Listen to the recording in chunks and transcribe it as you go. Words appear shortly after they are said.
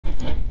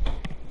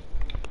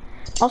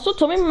Also,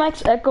 tell me my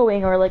mic's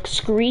echoing or like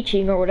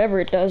screeching or whatever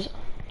it does.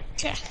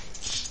 Okay.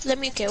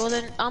 Okay, well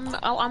then, I'm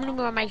gonna move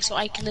my mic so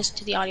I can listen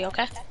to the audio,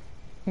 okay?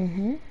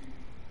 Mm-hmm.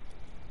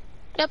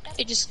 Yep,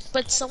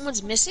 but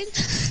someone's missing?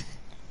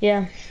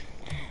 Yeah.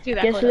 Be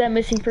back, Guess hold who up. that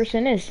missing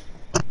person is?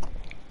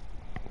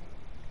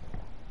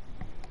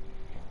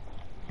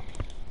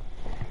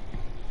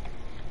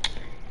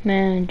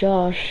 Man,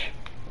 Josh.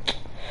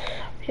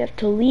 You have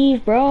to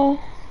leave, bro.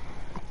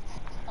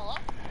 Hello?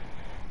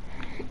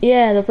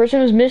 Yeah, the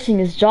person who's missing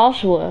is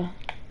Joshua.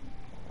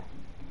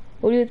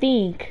 What do you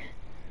think?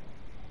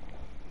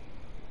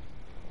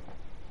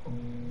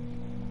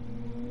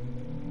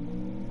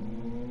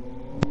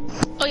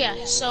 Oh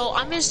yeah, so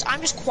I'm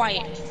just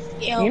quiet.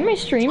 You in my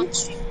stream? On the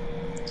stream.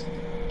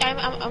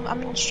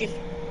 I'm in the stream.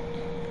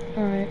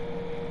 Alright.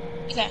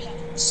 Okay,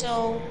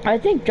 so I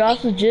think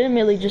Josh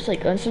legitimately just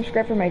like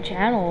unsubscribed from my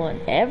channel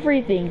and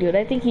everything, dude.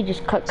 I think he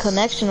just cut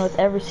connection with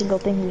every single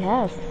thing we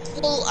have.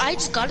 well, I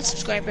just got a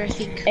subscriber, I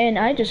think. And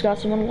I just got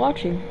someone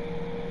watching.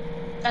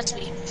 That's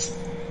me.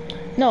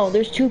 No,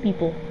 there's 2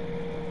 people.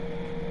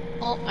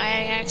 Oh,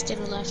 I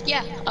accidentally left.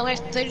 Yeah, I have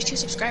 32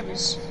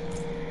 subscribers.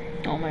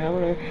 Oh my god,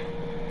 whatever.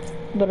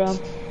 But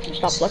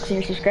stop flexing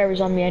your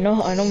subscribers on me. I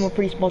know I'm a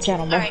pretty small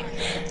channel, bro. Alright,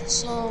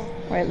 so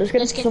Alright, let's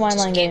get into some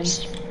online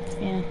games.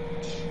 Yeah.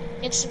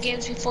 Get some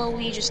games before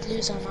we just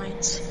lose our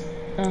minds.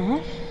 Uh-huh.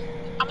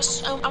 I'm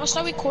gonna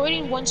start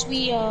recording once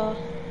we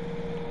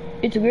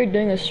It's weird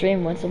doing a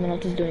stream when someone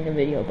else is doing a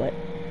video, but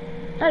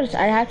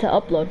I have to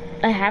upload.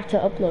 I have to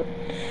upload.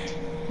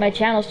 My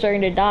channel's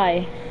starting to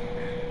die.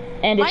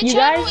 And if you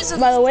guys,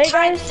 by the way,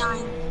 guys,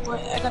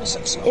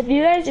 if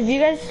you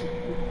guys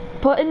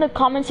put in the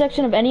comment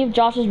section of any of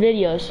Josh's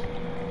videos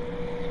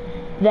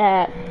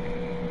that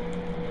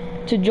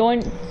to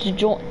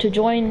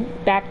join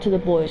back to the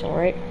boys, all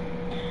right?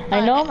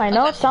 I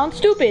know it sounds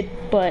stupid,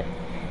 but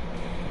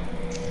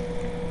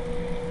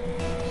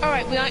all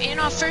right, we are in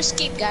our first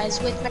game, guys,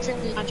 with my friend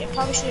Leandre.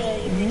 Probably should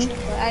have mentioned,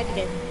 but I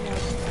didn't. No.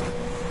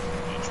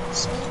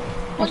 So,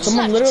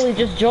 someone literally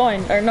just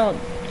joined, or no,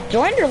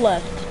 joined or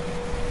left?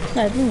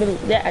 No, I think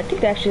they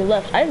actually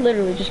left. I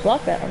literally just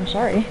blocked that. I'm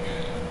sorry.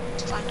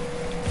 It's fine.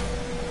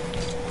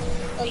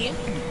 Oh, you?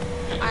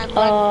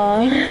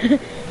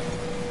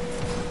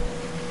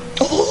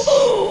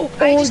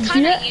 I just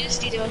kind of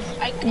used you, though.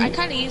 I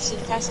kind of used you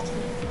to pass it to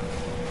me.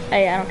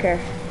 Hey, I don't care.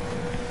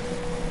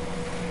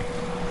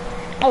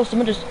 Oh,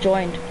 someone just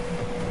joined.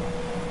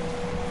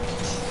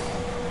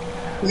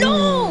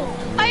 No!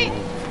 I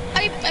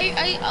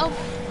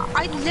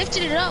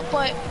lifted it up,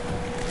 but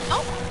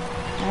All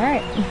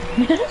right.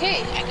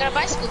 okay, I got a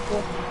bicycle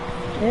pool.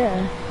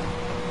 Yeah.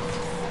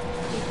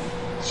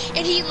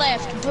 And he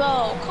left,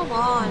 bro. Come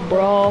on,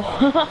 bro.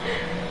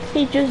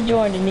 He just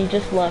joined and he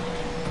just left.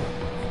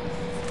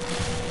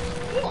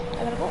 Cool.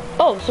 I gotta go.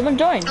 Oh, someone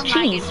joined.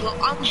 Cheese.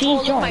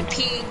 Cheese joined. My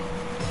ping.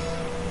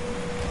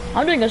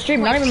 I'm doing a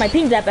stream. Not even my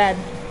ping's that bad.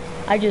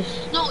 I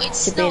just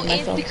it's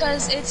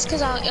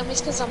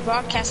because I'm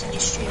broadcasting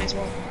your stream as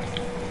well.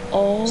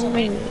 Oh. So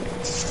maybe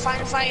fine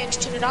if I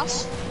just turn it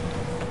off.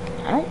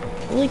 I don't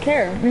really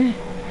care.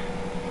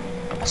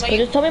 So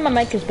just tell me my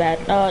mic is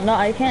bad. No,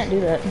 I can't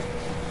do that.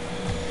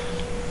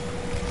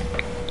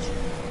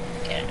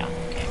 Okay, no.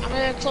 Okay, I'm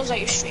gonna close out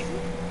your stream.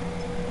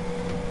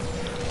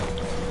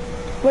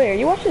 Wait, are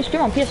you watching the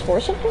stream on PS4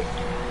 or something?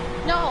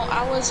 No,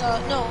 I was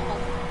no.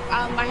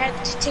 I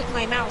had to take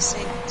my mouse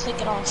and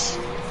click it off.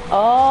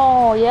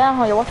 Oh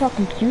yeah, you're watching on a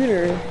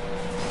computer.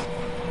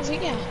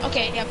 Yeah.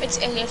 Okay. Yeah. It's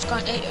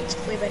gone. It's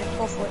way better.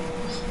 Go for it.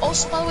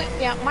 Also, by the way,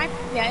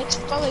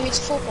 it's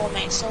football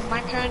night, so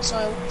my parents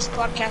are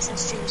broadcasting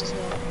streams as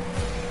well.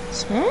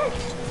 So.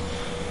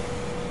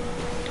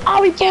 Oh,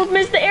 we both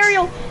missed the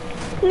aerial.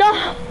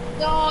 No.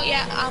 No.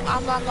 Yeah.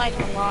 I'm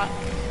lagging a lot.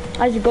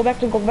 Isaac, go back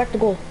to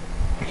goal.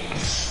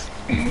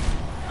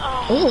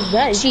 What was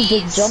that? You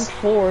just jumped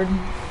forward.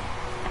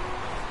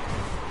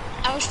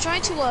 I was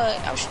trying to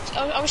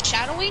I was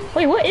shadowing.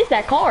 Wait, what is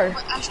that car?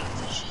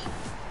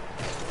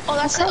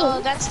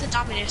 Oh, that's the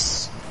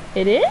Dominus.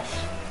 It is?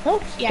 That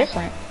looks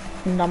different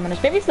than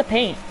Dominus. Maybe it's the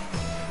paint.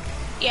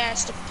 Yeah,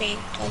 it's the paint.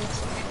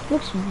 It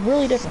looks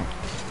really different.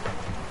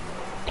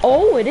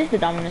 Oh, it is the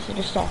Dominus. I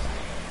just saw.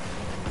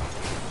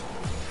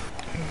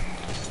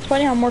 It's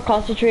funny how more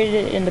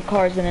concentrated in the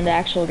cars than in the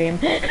actual game.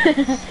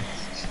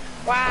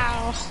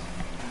 Wow.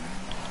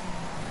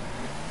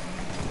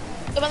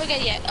 But look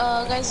at it,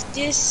 guys.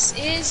 This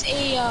is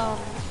a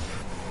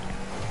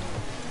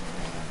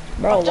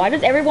Bro, why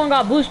does everyone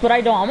got boost but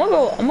I don't? I'm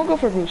gonna go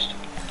for boost.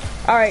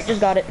 All right, just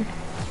got it.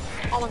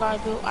 Oh my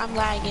god, dude, I'm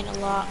lagging a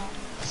lot.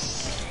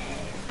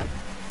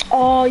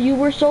 Oh, you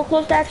were so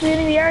close to actually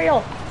hitting the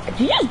aerial. Did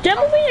you just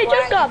demo me? I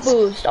just got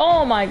boost.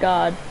 Oh my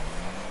god.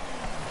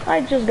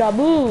 I just got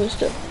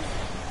boost.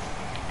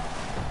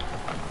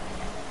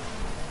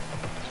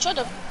 Try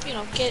to,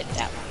 get it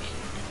that way.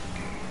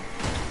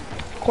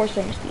 Of course,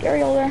 I missed the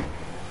aerial there.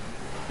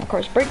 Of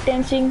course,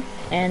 breakdancing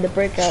and the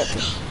breakout.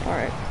 All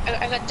right.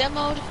 I got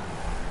demoed.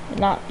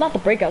 Not the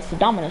breakouts, the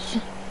Dominus.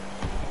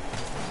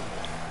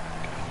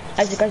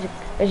 Isaac,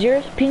 is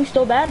yours ping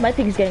still bad? My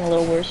ping's getting a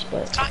little worse,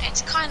 but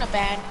It's kind of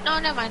bad. No,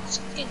 never mind. It's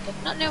getting good.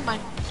 No, never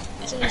mind.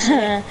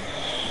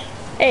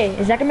 hey,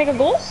 is that gonna make a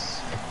goal?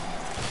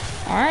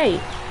 All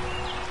right.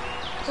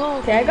 Go.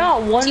 Okay, I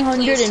got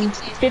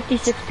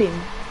 156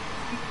 ping.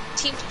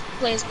 Team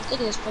plays. Look at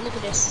this, bro. Look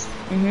at this.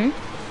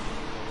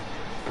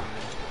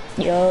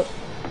 Yup.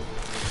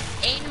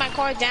 Aim my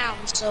car down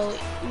so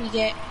we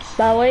get.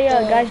 By the way,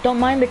 guys, don't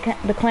mind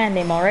the clan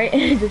name, all right?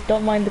 Just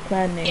don't mind the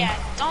clan name. Yeah,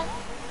 don't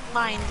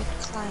mind the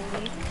clan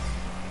name.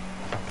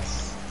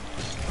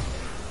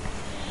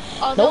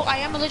 Although I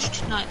am allergic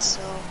to nuts,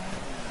 so.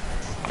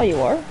 Oh, you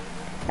are?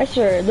 I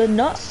swear, the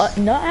nut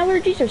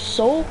allergies are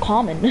so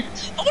common.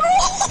 Oh no!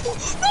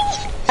 No!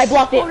 I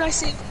blocked it. Oh, I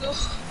see. No.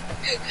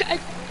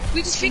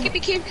 We just freaking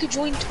became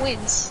conjoined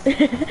twins.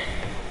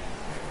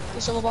 The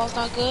silver ball's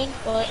not good,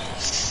 but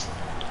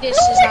this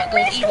is not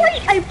good either.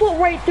 I put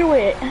right through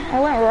it. I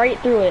went right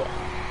through it.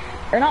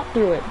 Or not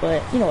through it,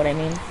 but you know what I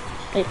mean.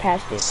 It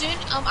passed it. Soon,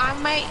 I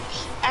might,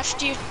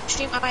 after your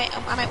stream, I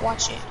might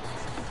watch it.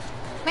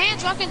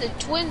 Man's rocking the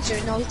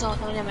Twinser. No, he's not.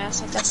 No, never mind.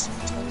 That's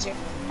the Twinser.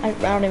 I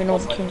don't even know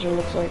what the Twinser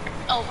looks like.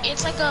 Oh,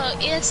 it's like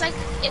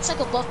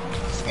a buff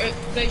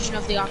version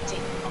of the Octane.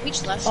 Oh, we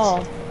just left.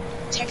 Oh,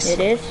 Text. it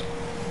is.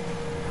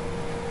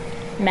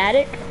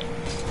 Matic.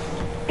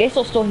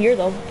 Gasol's still here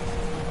though.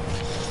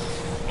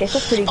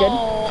 Gasol's pretty good.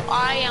 Oh,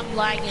 I am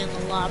lagging a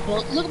lot,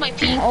 but look at my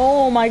ping.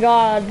 Oh my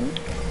god.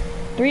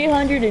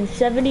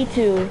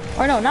 372.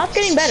 Or no, now it's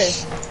getting better.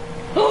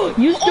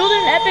 You still did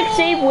an epic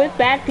save with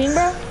bad ping,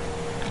 bro?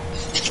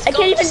 I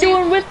can't even do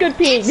one with good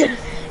ping.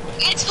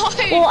 It's hard.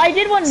 Well, I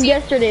did one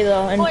yesterday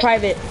though, in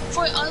private.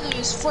 For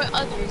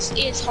others,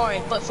 it's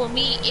hard. But for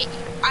me,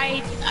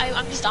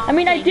 I'm just. I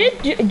mean, I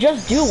did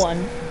just do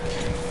one.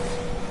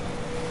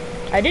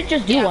 I did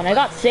just do one. I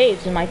got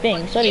saves in my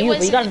thing. So did you,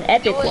 but you got an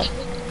epic one.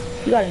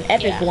 You got an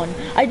epic one.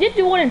 I did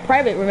do one in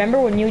private. Remember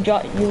when you and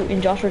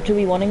Josh were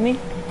 2v1ing me?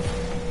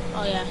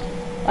 Oh yeah.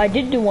 I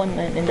did do one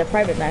in the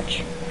private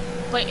match.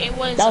 But it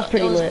was. That was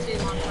pretty lit.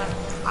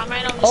 I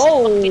might have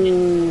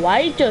Oh,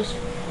 I just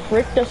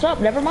fricked us up.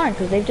 Never mind,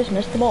 because they just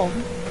missed the ball.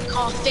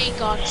 Oh, thank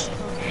God.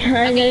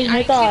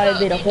 I thought I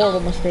made a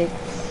horrible mistake.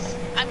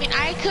 I mean,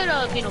 I could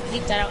have,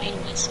 bleeped that out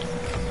anyways.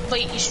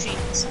 But you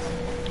streamed.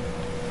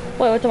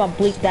 Wait, what's about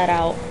bleep that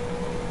out?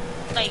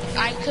 Like,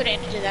 I could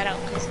have edited that out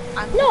because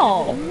I'm.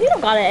 No, you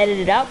don't gotta edit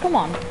it out. Come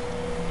on.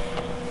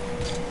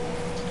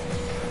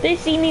 They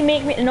see me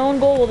make an own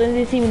goal, well, then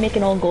they see me make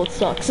an own goal. It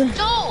sucks.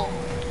 No,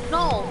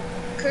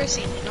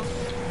 cursing,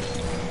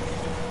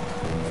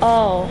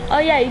 Oh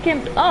yeah, you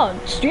can. Oh,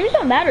 streams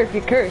don't matter if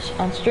you curse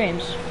on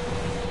streams.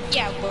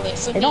 Yeah, but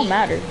for it don't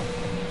matter.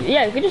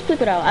 Yeah, you can just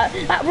bleep it out.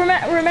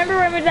 Remember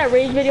when I made that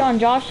rage video on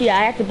Josh? Yeah,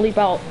 I had to bleep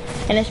out,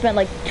 and I spent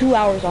like 2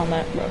 hours on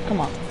that, bro.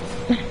 Come on.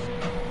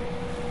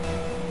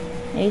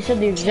 Yeah, he said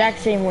the exact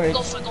same words.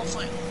 Go for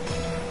it.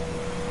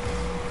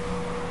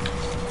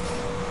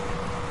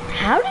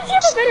 How does he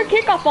have a better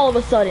kickoff all of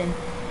a sudden?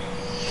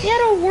 He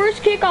had a worse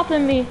kickoff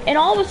than me, and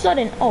all of a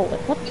sudden, oh,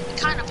 what? It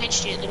kind of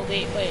pinched you a little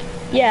bit, but.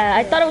 Yeah,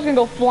 I thought it was gonna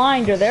go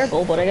flying to their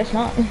goal, but I guess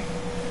not.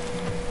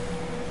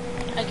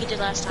 Like you did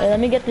last time. Let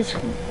me get this.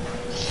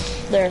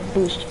 There,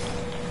 boost.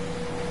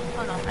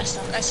 Oh no, I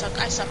suck.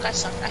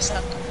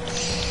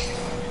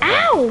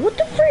 Ow! What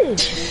the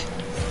fridge?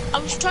 I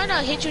was trying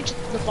to hit you into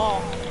the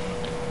ball.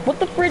 What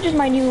the fridge is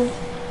my new?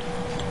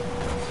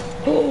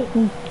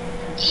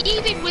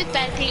 Even with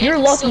that thing, you're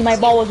lucky my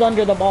ball was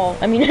under the ball.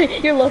 I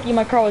mean, you're lucky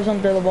my car was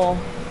under the ball.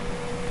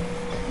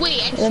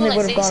 Wait, I just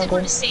realized they said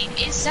we're the same.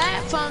 Is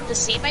that from the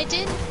same I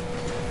did?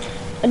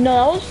 No,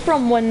 that was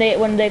from when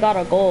they got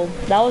a goal.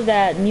 That was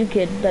that new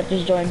kid that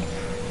just joined.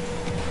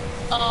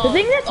 The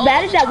thing that's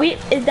bad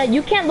is that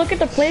you can't look at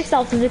the play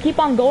styles because they keep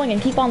on going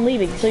and keep on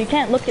leaving, so you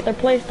can't look at their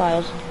play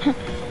styles.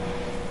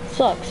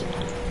 Sucks.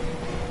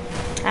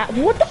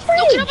 What the fridge?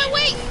 No, get out of my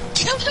way!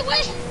 Get out of my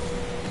way!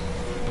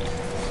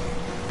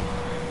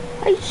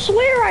 I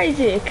swear,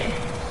 Isaac.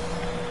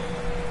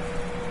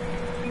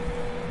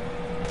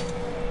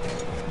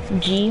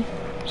 G.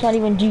 It's not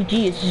even GG,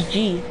 it's just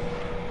G.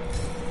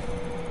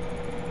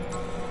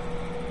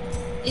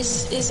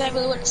 Is that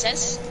really what it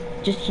says?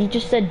 He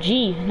just said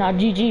G, not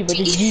GG, but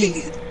it's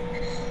G.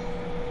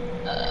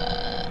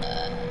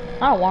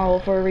 I don't want to go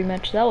for a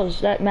rematch.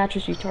 That match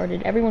was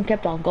retarded. Everyone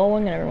kept on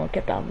going and everyone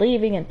kept on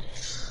leaving and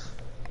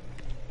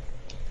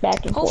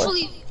back and forth.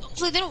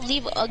 Hopefully they don't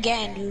leave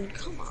again, dude.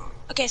 Come on.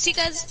 Okay, see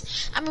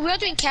guys, I mean we're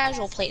doing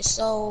casual play,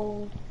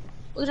 so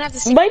we're gonna have to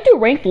see. We might do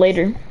ranked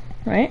later,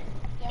 right?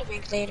 Yeah,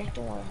 ranked later,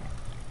 don't worry.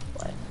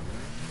 What?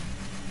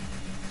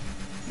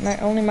 My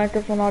only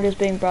microphone audio is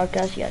being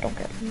broadcast. Yeah, I don't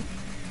care.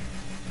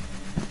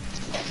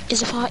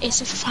 Is it fine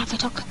if I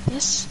talk like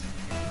this?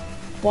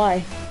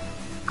 Why?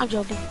 I'm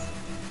joking.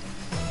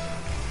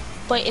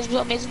 But is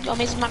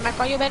amazing my mic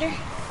audio better?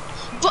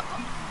 But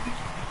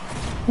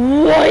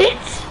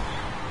what?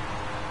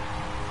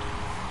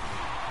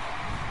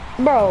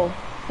 Bro,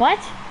 what?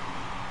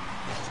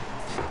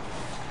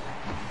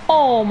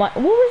 Oh my,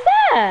 what was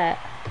that?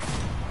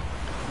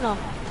 No.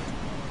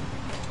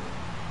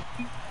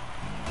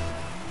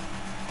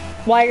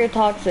 Why you're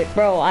toxic,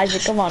 bro?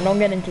 Isaac, come on, don't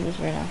get into this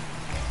right now.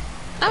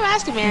 I'm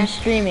asking, man. I'm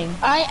streaming.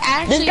 I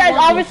actually. This guy's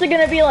obviously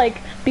gonna be like,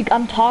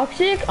 I'm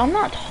toxic. I'm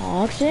not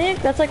toxic.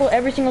 That's like what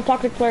every single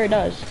toxic player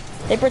does.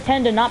 They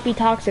pretend to not be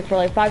toxic for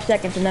like 5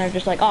 seconds, and then they're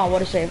just like, oh,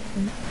 what a save.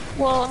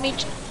 Well, let me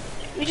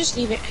just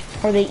leave it.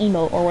 Or they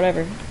emote or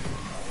whatever.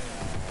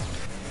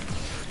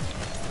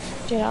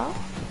 Yeah.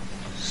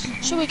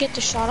 Should we get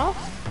the shot off?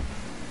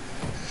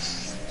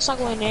 It's not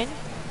going in.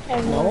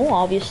 No,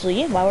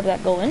 obviously. Why would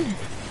that go in?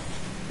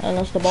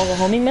 Unless the ball's a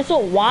homing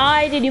missile.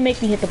 Why did you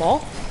make me hit the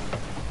ball?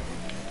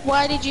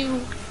 Why did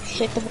you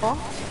hit the ball?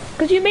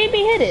 Because you made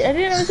me hit it. I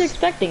wasn't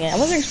expecting it. I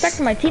wasn't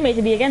expecting my teammate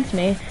to be against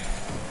me.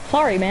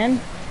 Sorry,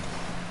 man.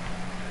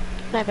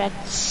 My bad.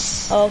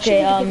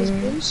 Okay,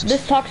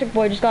 this toxic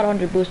boy just got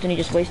 100 boost and he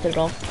just wasted it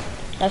all.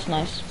 That's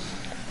nice.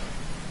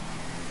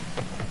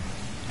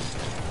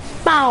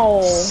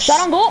 Bow!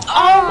 Shot on goal!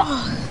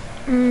 Oh!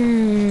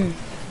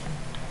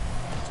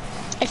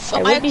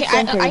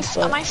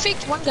 I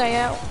faked one guy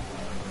out.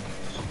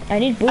 I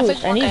need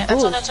boost. I need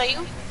boost. That's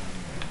you?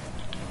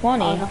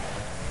 20. Oh, no.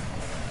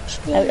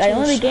 I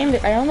only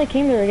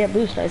came there to get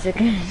boost, Isaac.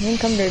 I didn't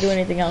come there to do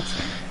anything else.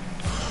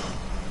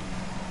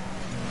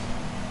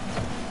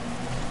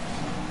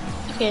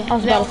 Okay. I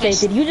was about to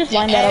say, did you just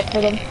line that up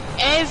for them?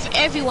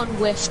 Everyone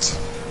whiffed.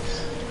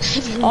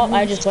 Oh,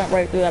 I just went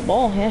right through that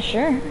ball. Yeah,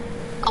 sure.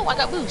 Oh, I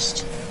got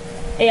boost.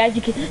 Hey,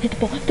 Isaac, hit the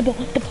ball, hit the ball,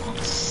 hit the ball.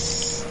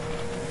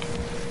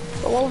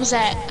 But what was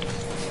that?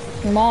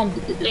 Your mom.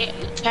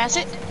 Pass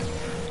it?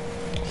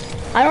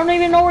 I don't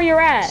even know where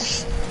you're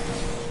at.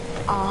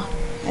 I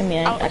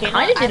mean, I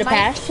kind of did a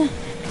pass. You're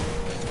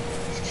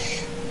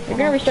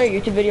gonna restart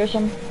your YouTube video or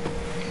something?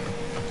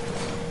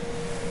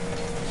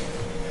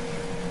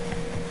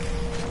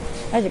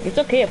 Isaac, it's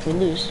okay if we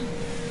lose.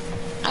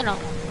 I know.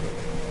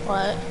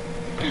 What?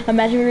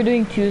 Imagine we were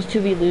doing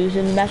 2v lose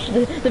and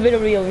the video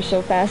would be over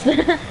so fast.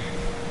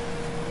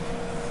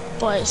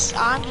 But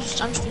I'm just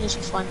doing this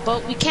for fun.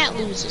 But we can't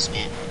lose this,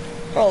 man.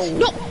 Oh.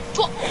 No!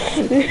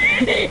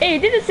 Hey, you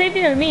did the same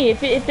thing to me. If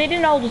they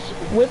didn't all just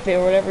whip it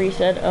or whatever he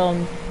said,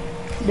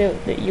 they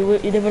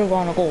would have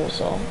gone a goal,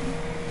 so.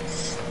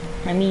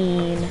 I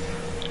mean.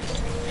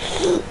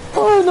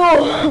 Oh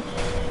no!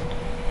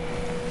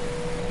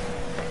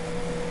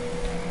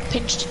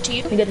 Pinched it to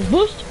you. You get this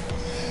boost?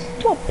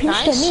 Oh,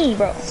 pinched to me,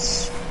 bro.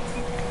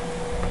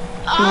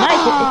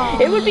 Nice.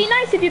 It would be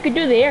nice if you could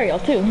do the aerial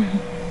too.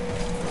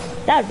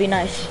 That would be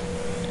nice.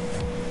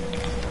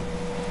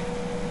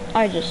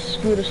 I just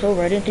screwed us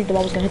over. I didn't think the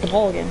ball was gonna hit the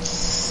ball again.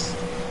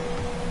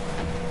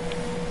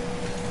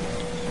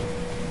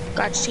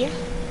 Guards here.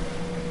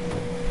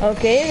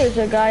 Okay, there's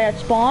a guy at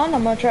spawn.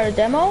 I'm gonna try to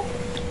demo.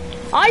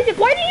 Isaac,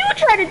 why do you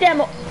try to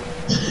demo?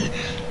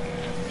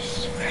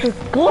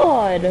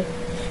 God.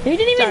 You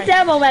didn't even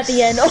demo him at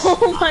the end.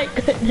 Oh my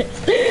goodness.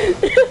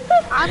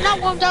 I'm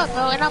not warmed up,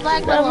 bro, and I'm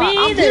lagging a lot. Me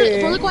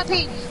either. Look what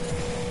ping.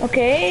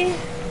 Okay,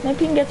 my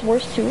ping gets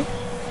worse too.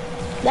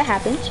 That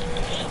happens.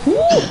 Woo!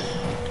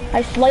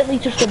 I slightly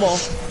touched the ball.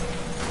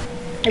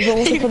 If it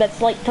wasn't for that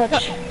slight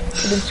touch,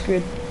 I've been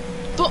screwed.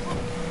 But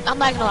I'm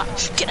lagging a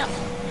lot. Get up.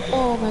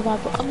 Oh my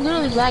god, bro. I'm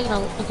literally lagging a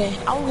lot. Okay,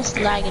 I was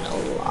lagging a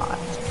lot.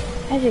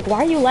 Isaac,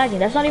 why are you lagging?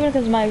 That's not even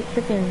because of my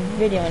freaking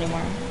video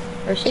anymore.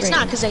 Or stream. It's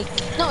not because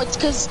no, it's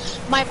because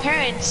my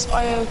parents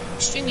are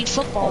streaming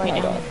football right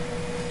now. God.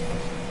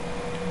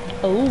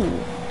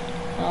 Oh,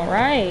 all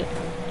right,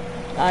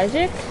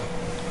 Isaac.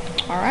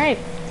 All right.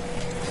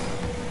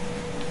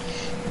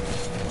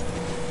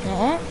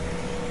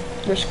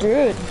 We're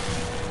screwed.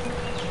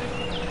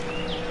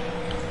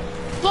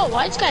 Whoa,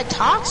 why is this guy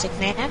toxic,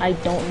 man? I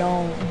don't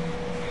know.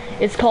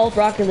 It's called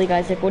Rocket League,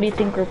 Isaac. What do you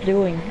think we're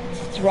doing?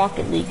 It's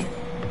Rocket League,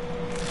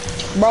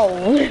 bro.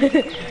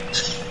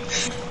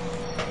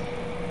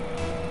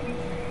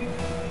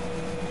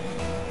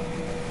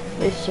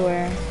 I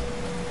swear.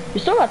 We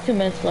still got 2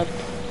 minutes left.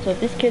 So if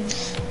this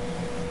kid's...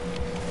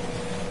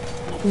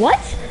 What?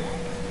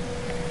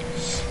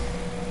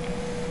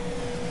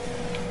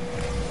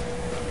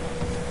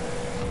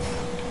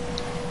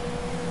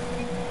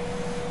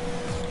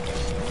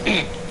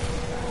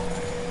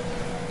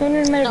 Don't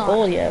even made a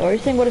goal yet. Why are you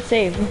saying what a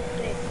save?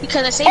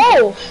 Because I saved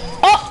it.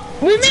 Oh!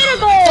 We made a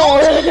goal!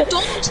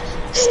 Don't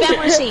spam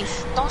what a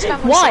save. Don't spam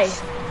what a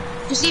save.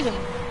 Why? Just leave him.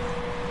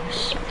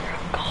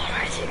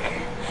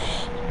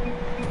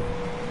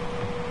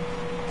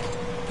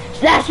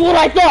 That's what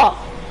I thought!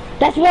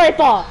 That's what I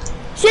thought!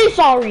 Say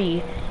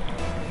sorry!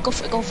 Go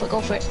for it, go for it, go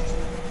for it.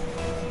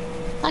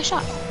 Nice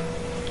shot.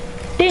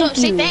 Thank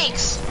you. Say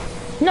thanks.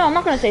 No, I'm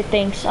not gonna say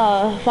thanks.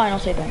 Fine, I'll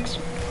say thanks.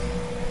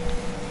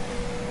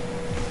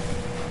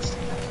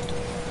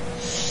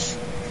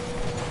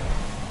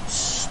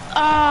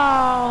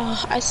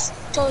 Ah, I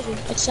told you,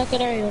 I suck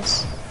at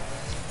aerials.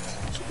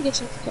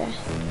 Okay.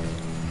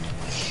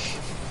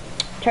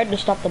 Tried to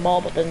stop the ball,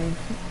 but then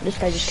this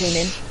guy just came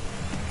in.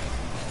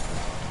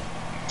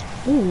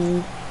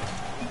 Ooh.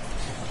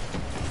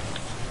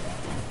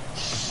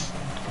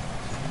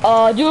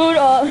 Dude,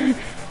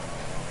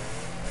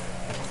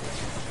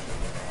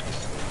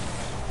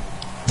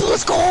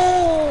 let's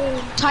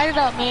go! tied it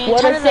up, man.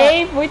 What a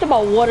save? What are you talking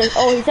about? What a...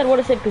 Oh, he said what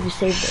a save because you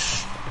saved it.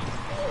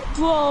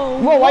 Whoa.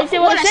 Whoa, why'd you say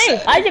what a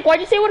save? Isaac, why'd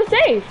you say what a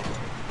save?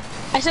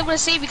 I said what a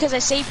save because I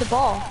saved the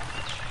ball.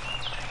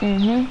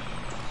 Nice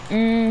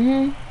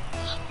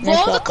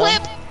Roll the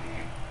clip.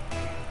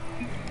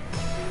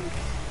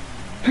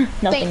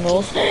 Nothing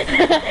rolls.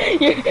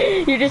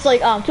 you're just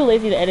like, oh, I'm too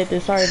lazy to edit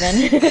this. Sorry, man.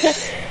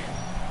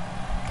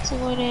 So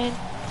going in.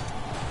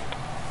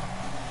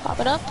 Pop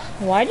it up.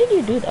 Why did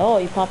you do that? Oh,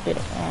 you popped it.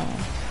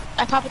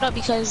 I popped it up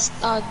because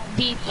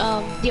the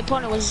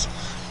opponent was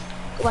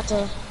about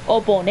to.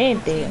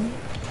 Opponente.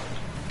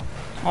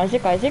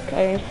 Isaac, I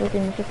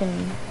freaking.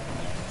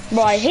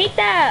 Bro, I hate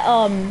that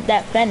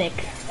that Fennec.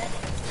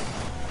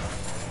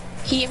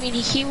 He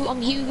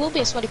will be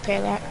a sweaty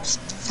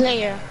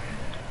player.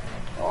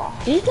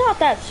 He's not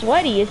that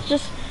sweaty. It's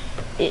just,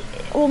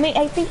 well,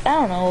 I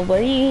don't know,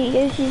 but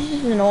he's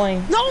just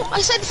annoying. No,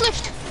 I said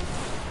flipped.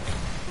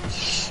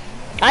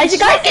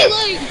 Isaac,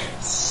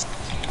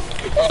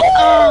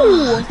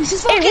 Oh, this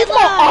is fucking he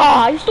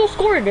still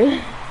scored.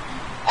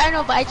 I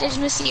know, but I just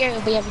missed the area.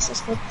 But yeah, we still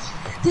scored.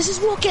 This is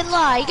rocket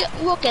lag, mate.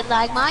 Rocket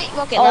lag.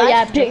 Oh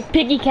yeah,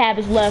 Piggy Cab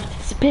is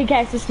left. Pig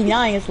Cat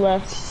 69 is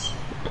left.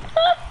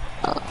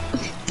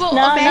 Bro,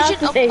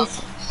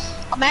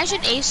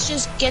 imagine Ace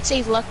just gets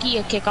a lucky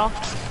kickoff.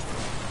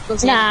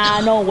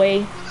 Nah, no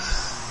way.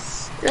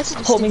 Let's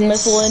just homing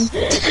missile in.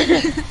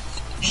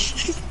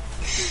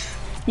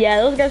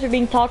 Yeah, those guys are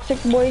being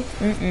toxic, boy.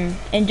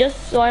 And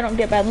just so I don't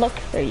get bad luck,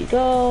 there you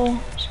go.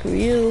 Screw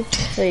you.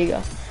 There you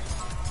go.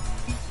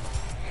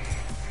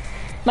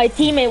 My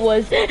teammate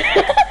was.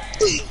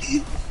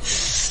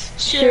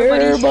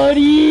 Sure,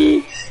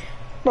 buddy.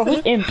 Bro,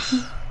 who's imp?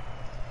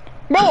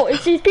 Bro,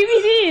 it's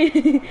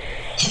PvC.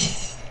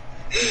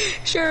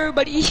 Sure,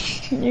 buddy.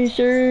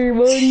 Sure,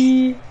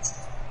 buddy.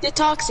 They're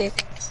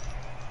toxic.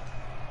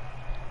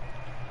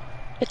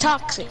 They're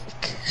toxic.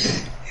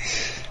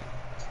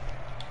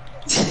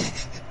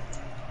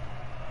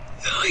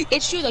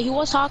 It's true though, he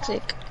was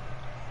toxic.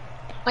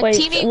 My Wait,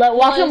 teammate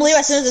watch him leave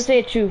as soon as I say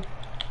it's true.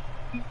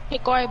 Hey,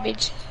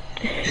 garbage.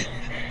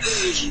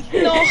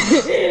 No.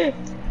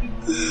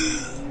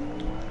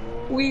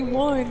 We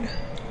won.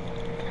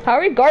 How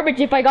are we garbage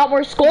if I got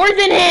more scores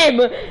than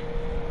him?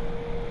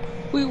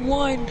 We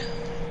won.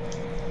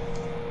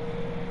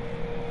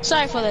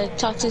 Sorry for the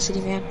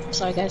toxicity, man.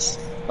 Sorry, guys.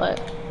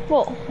 But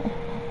well,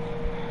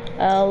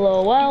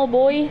 LOL,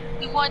 boy.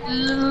 We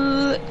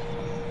won.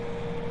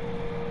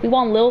 We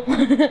won, Lil.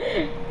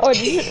 Or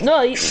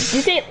no, you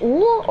say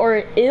 "l"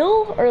 or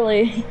 "ill" or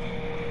like?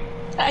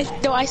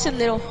 No, I said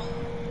little.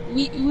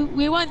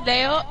 We won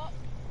there.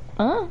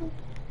 Huh?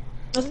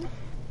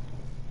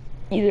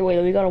 Either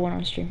way, we got a win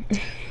on stream.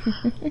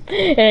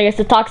 And I guess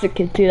the toxic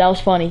kid too. That was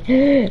funny.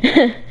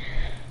 That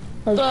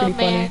was pretty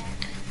funny.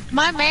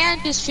 My man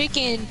just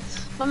freaking.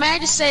 My man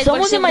just said.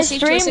 Someone's in my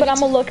stream, but I'm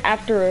gonna look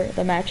after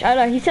the match. I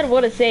don't know. He said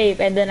what a save,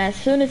 and then as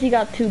soon as he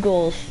got 2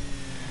 goals,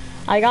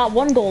 I got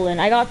 1 goal in.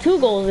 I got 2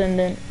 goals, and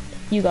then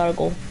you got a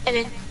goal. And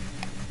then,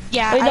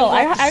 yeah. Wait, no,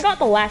 I got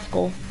the last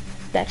goal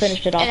that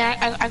finished it off.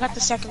 And I got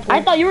the second goal.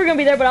 I thought you were gonna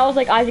be there, but I was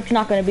like, Isaac's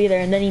not gonna be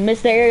there, and then he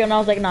missed the area, and I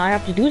was like, nah, I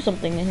have to do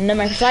something. And then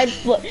my side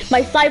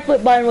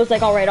flip button was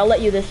like, all right, I'll let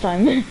you this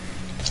time.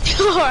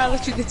 I'll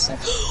let you this time.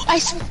 I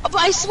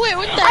swear,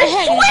 what the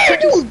heck? I swear,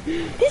 dude!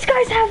 These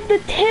guys have the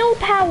tail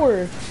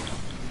power.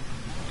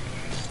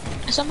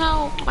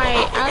 Somehow,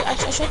 I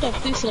tried to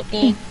free flip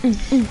game.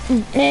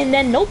 And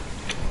then, nope,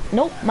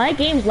 my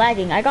game's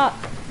lagging. I got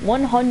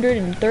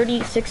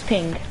 136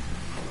 ping.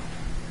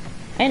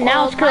 And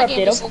now it's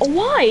corrupted.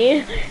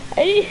 Why?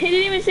 I didn't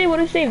even say what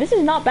to say. This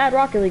is not bad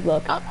Rocket League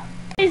luck. I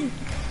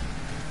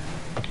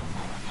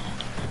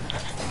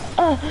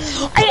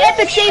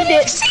epic saved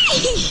it.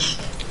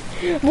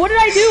 What did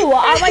I do?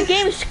 My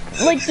game's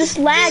like just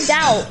lagged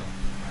out.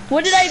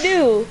 What did I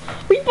do?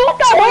 We both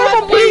got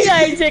horrible ping,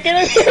 Isaac, and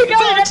I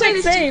got an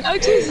epic save.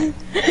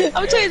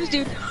 I'll tell you this,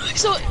 dude.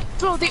 So,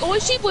 bro, the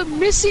OG team were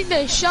missing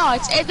their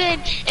shots, and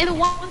then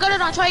one got it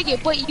on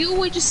target, but you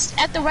were just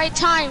at the right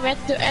time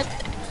with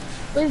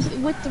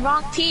the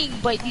wrong ping,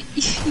 but you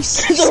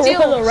still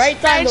the right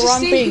time, the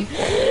wrong ping.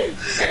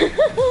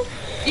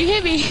 You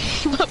hit me.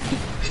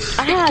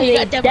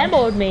 They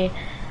demoed me.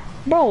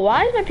 Bro,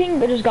 why is my ping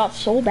just got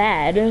so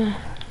bad? This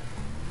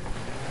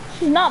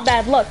is not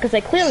bad luck, because I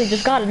clearly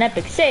just got an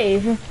epic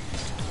save.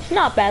 It's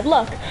not bad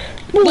luck.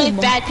 Boom. With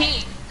bad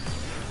ping.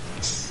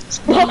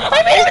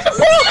 I made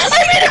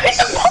it with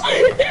the ball!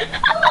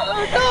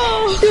 Oh,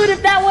 no! Dude,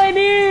 if that went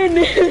in!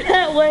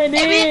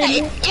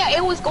 Yeah,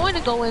 it was going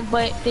to go in,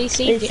 but they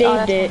saved it. They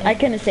saved it. I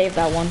couldn't save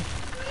that one.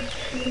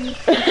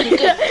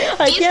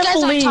 I These can't guys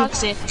believe. are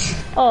toxic.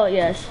 Oh,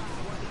 yes.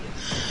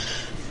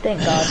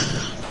 Thank God.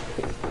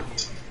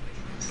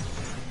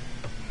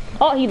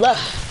 Oh, he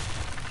left.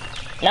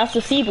 That's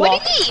the C block. Where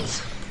did he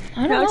leave?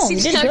 I don't know. He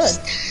did good.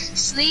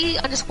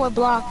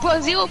 Slee_block. Bro,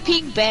 0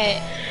 ping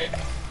bad.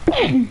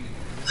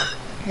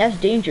 That's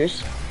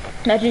dangerous.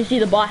 Imagine you see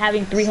the bot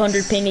having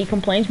 300 ping, he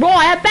complains. Bro,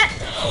 I have bat.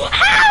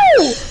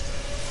 How?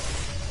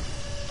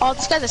 Oh,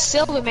 this guy's a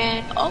silver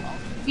man. Oh.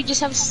 You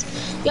just have.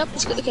 Yep.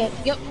 It's good. Okay.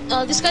 Yep.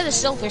 This guy's a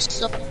silver.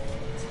 So.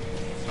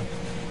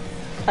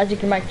 I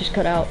think your mic just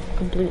cut out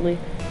completely.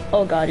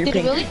 Oh god, you're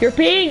peeing. Really? You're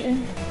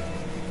peeing!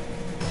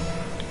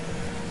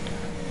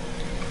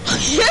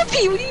 You're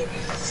peeing?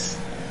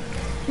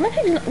 My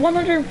ping's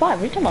 105. What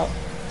are you talking about?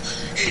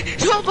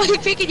 No, but you're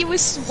thinking you were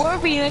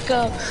swerving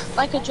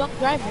like a drunk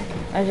driver.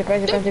 Isaac.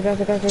 Don't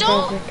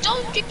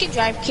drink and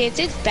drive, kids.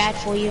 It's bad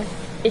for you.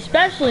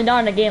 Especially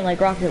not in a game like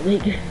Rocket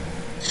League.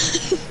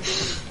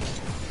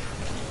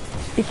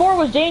 Before it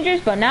was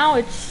dangerous, but now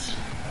it's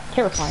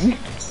terrifying.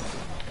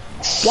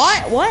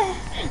 What?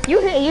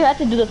 You have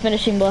to do the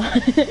finishing blow.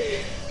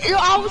 No,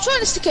 I was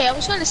trying to. Okay, I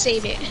was trying to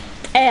save it.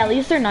 Hey, at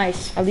least they're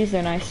nice. Wait,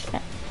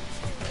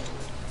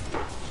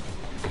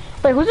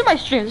 who's in my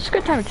stream? This is a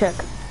good time to check.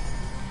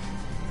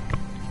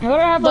 I'm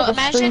gonna have like a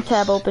stream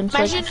tab open so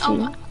I can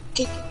see.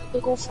 Okay,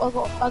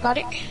 I got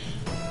it.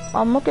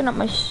 I'm looking at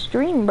my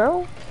stream,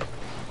 bro.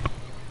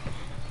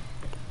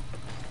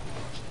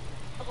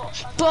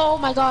 Oh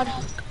my god.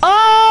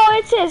 Oh,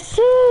 it's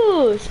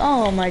Jesus!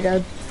 Oh my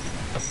god.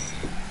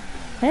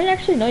 I didn't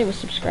actually know he was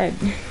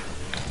subscribed.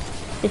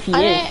 If he is,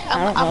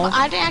 I don't know.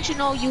 I didn't actually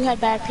know you had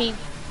bad ping.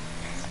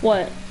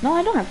 What? No,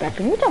 I don't have bad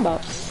ping. What are you talking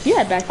about? You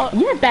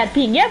had bad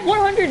ping. You have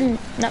 100 and...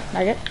 No,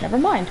 not yet. Never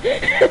mind.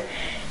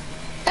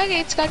 Okay,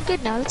 it's gotten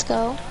good now. Let's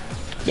go.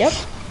 Yep.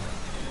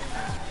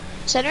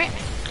 Center it.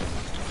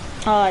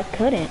 I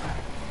couldn't.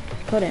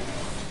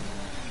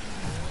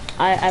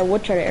 I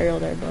would try to aerial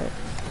there, but...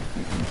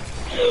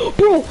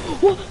 Bro!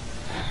 What?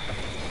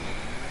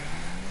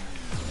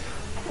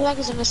 Like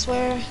is gonna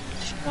swear.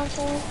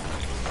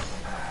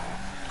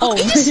 Oh,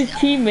 his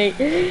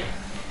teammate.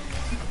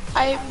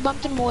 I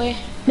bumped him away.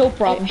 No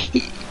problem.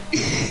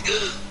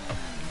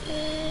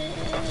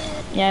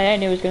 Yeah, I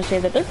knew he was gonna say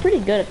that. They're pretty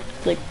good at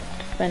like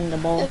defending the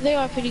ball. They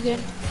are pretty good.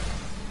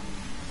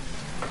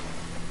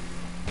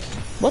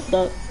 What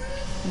the?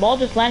 Ball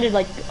just landed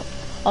like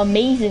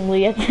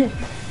amazingly at the...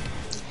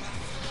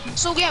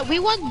 So yeah, we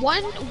won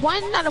one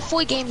out of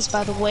 4 games,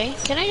 by the way.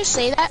 Can I just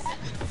say that?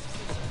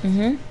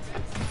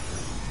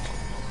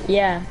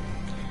 Yeah.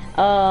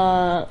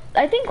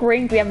 I think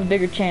ranked we have a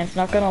bigger chance.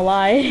 Not gonna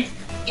lie.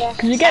 Yeah.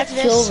 Cause we got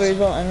silvers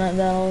and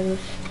that all this.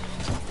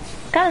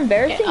 Kind of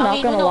embarrassing,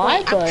 not gonna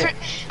lie, but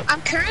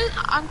I'm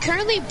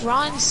currently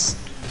bronze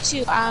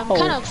too. I'm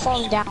kind of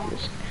falling down.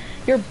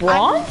 You're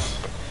bronze?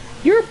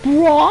 You're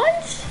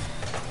bronze?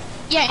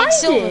 Yeah, in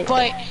silver,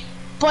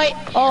 but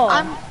oh.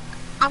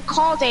 I'm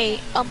called a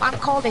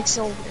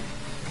silver.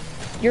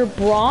 You're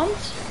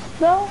bronze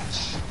though?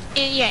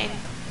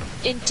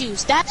 In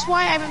twos. That's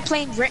why I've been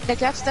playing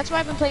that's why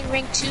I've been playing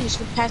rank 2s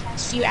for the past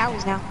few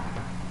hours now.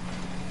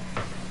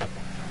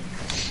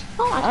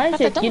 Oh,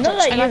 Isaac, you know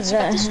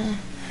that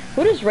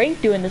what does rank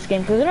do in this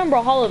game? Because I remember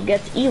Hollow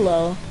gets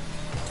elo,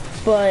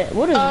 but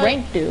what does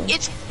rank do?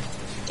 It's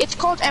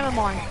called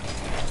MMR.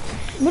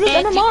 What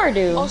does MMR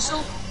do?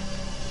 Also,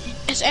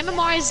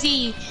 MMR is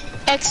the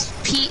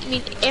XP. I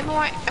mean,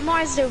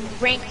 MMR is the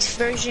ranked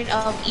version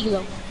of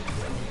elo.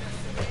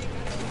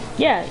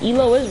 Yeah,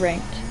 elo is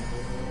ranked.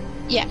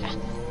 Yeah.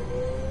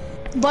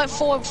 But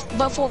for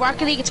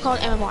Rocket League, it's called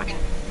MMR.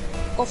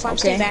 Go farm,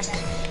 stay back.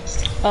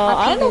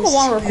 I don't know if I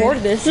want to record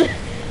this. It's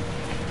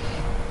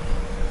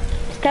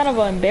kind of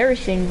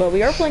embarrassing, but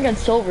we are playing on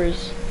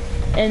silvers,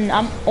 and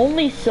I'm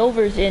only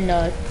silvers in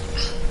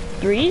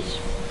 3s,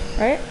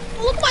 right?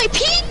 Look at my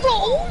ping, bro!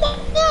 Oh my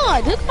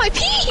god! Look at my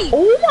ping!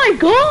 Oh my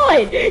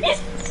god!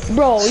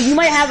 Bro, you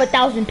might have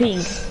 1,000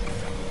 ping.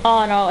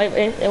 Oh no,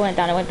 it went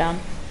down. It went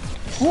down.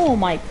 Oh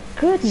my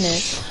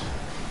goodness.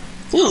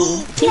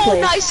 Ooh, he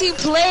plays. Nicely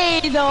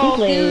played, though,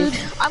 dude.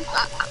 I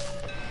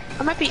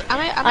don't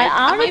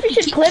know if you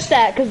should clip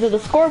that because the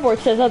scoreboard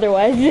says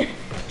otherwise.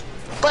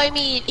 But I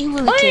mean, he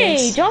really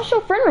cares. Hey, Joshua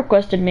friend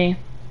requested me.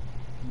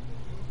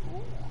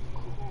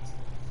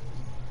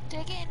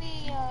 Did I get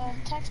any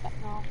text back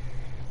now?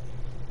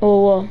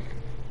 Oh.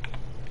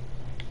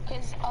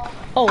 Cause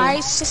I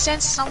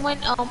sent someone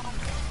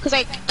cause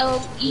like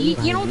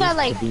you know that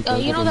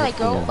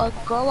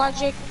girl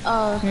logic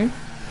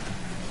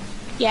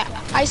Yeah,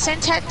 I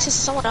sent that to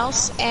someone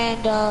else,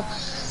 and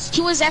he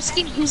was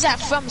asking who's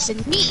that from. I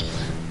said, me.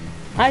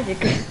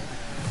 Isaac.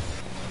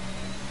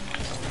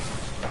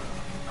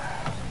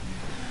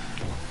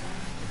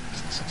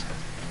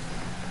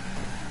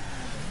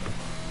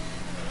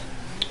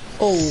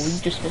 Oh, you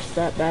just missed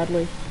that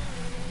badly.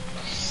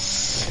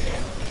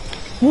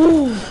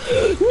 Ooh.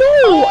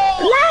 No!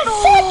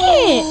 Last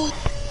second!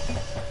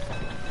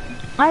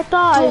 I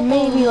thought I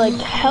maybe like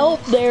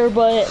help there,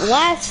 but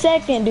last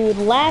second, dude,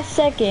 last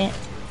second.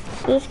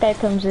 This guy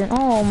comes in.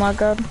 Oh my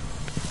god.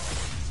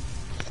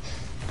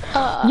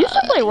 You used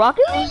to play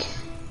Rocket League?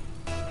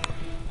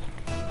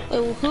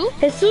 Who?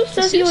 Jesus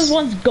says he was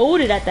once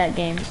goated at that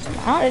game.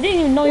 I didn't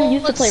even know he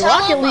used to play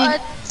Rocket League.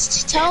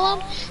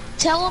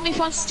 Tell him he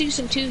wants to do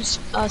some twos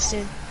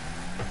soon.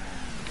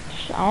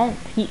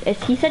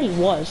 He said he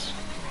was.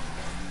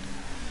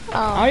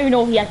 I don't even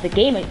know if he has the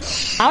game. I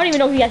don't even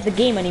know if he has the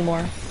game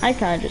anymore. I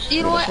kind of just.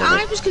 You know what?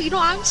 I'm just gonna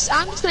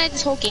edit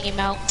this whole game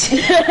out.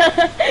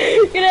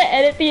 You're gonna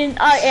edit the.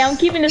 I'm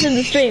keeping this in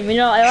the stream. You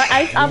know,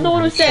 I'm the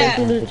one who said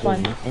it's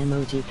fun.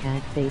 Emoji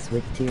cat face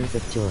with tears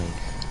of joy.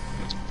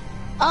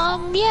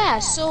 Yeah.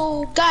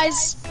 So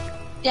guys,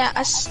 yeah,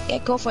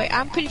 go for it.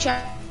 I'm pretty sure,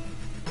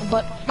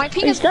 but my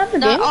ping is.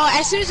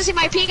 As soon as I say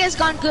my ping has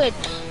gone good.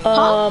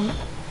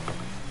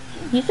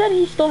 He said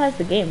he still has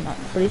the game,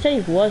 but he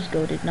said he was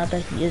goated, not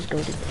that he is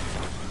goated.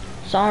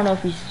 So I don't know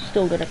if he's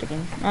still good at the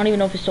game. I don't even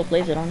know if he still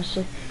plays it,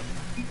 honestly.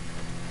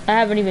 I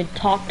haven't even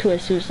talked to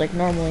Jesus like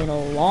normally in a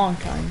long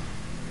time.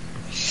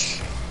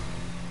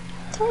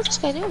 What's this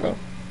guy doing?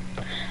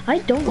 I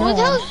don't know.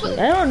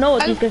 I don't know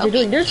what these guys are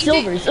doing. They're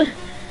silvers.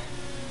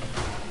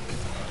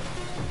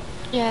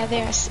 Yeah,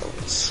 they are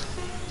silvers.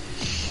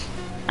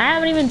 I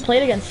haven't even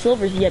played against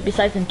silvers yet,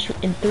 besides in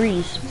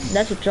threes.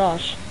 That's with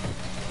Josh.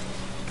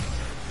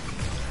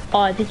 Oh,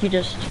 I think you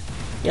just.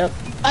 Yep.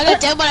 I got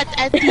demo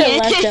at the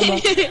end. Last demo.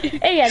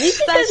 Hey, yeah, these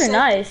guys are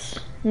nice.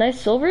 Nice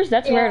silvers.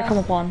 That's rare to come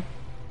upon.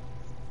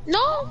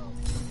 No,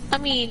 I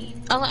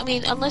mean,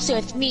 unless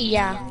it's me,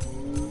 yeah.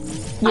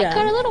 I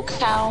got a little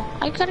cow.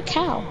 I got a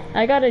cow.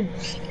 I got a.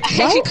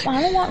 I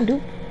don't want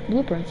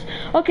blueprints.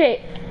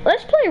 Okay,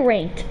 let's play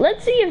ranked.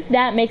 Let's see if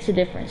that makes a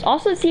difference.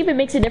 Also, see if it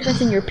makes a difference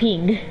in your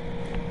ping.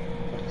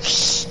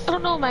 I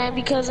don't know, man,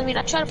 because I mean,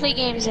 I try to play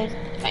games and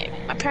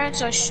my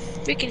parents are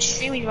freaking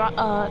streaming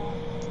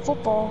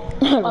football.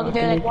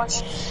 They're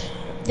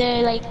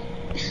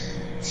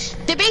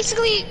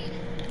basically,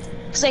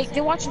 it's like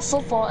they're watching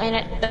football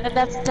and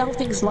that whole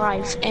thing's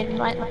live, and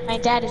my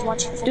dad is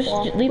watching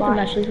football. Just leave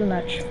the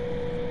match.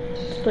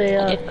 Let's play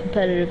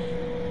competitive.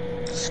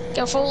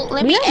 Careful,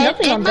 let me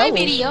end my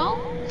video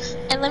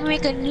and let me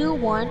make a new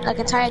one, like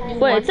a tired new one.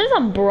 Wait, it says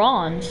I'm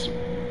bronze.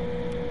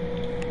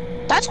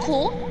 That's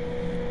cool.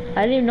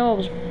 I didn't even know it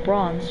was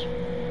bronze.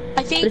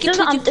 I think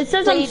it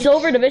says I'm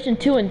silver division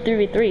 2 and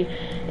 3v3.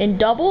 In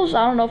doubles,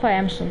 I don't know if I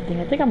am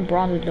something. I think I'm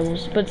bronze in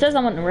doubles, but it says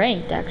I'm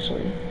unranked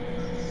actually.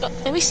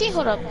 Let me see.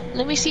 Hold up.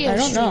 Let me see. I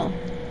don't know.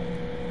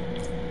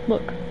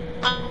 Look.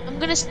 I'm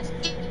gonna see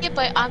it,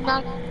 but I'm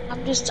not.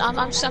 I'm just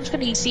gonna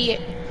see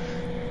it.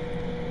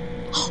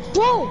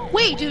 Whoa!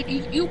 Wait, dude,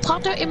 you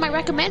popped out in my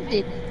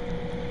recommended.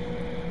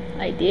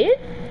 I did?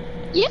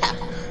 Yeah.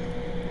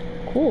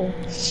 Cool.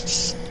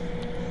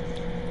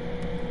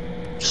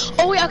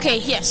 Oh yeah, okay,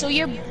 yeah. So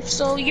you're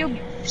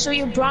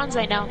bronze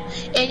right now,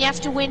 and you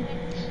have to win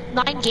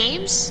 9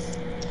 games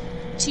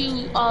to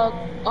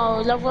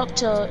level up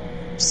to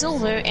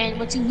silver. And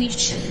once you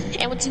reach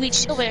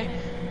silver,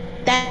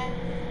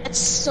 that's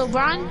so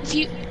bronze. If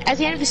you at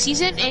the end of the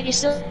season and you're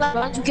still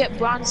bronze, you get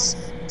bronze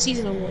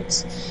season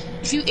awards.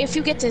 If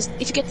you get the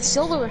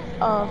silver,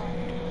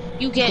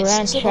 you get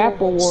Grand Champ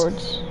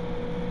awards.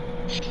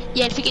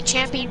 Yeah, if you get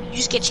champion, you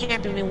just get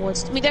champion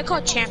awards. I mean, they're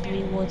called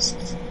champion awards.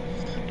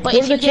 But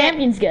what do the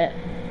champions get?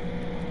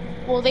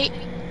 Well, they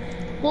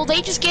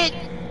just get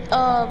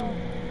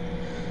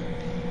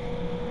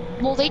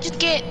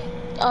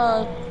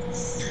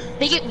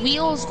they get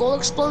wheels, goal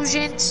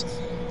explosions,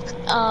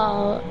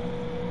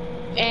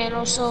 and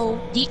also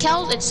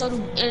decals, and so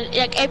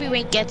like every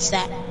rank gets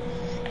that.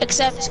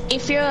 Except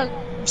if you're a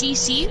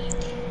GC,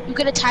 you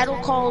get a title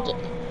called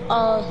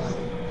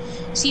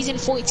Season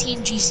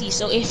 14 GC.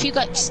 So if you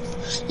got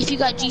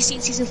GC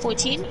in Season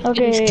 14,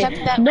 okay. And you kept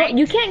that rank,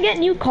 you can't get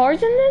new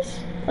cars in this?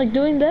 Like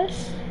doing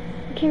this?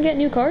 You can't get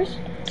new cars?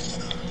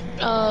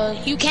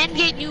 You can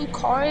get new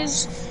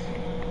cars.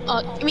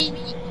 I mean,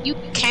 you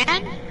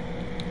can,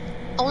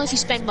 only if you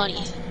spend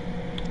money.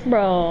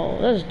 Bro,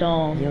 that's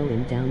dumb.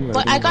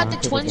 But I got the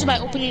twins by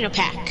opening a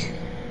pack.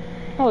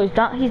 Oh,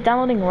 he's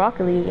downloading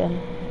Rocket League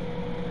again.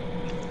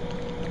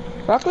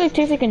 Rocket League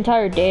takes like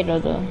entire data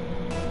though,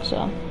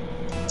 so.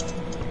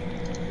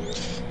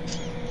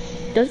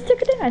 Does it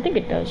take a day? I think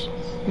it does.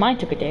 Mine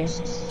took a day.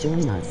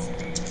 Join us.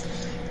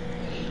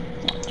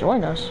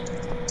 Join us.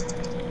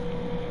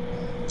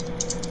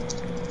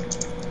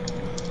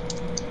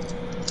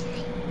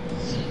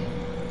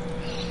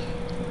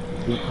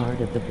 Be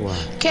part of the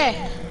vlog. Okay,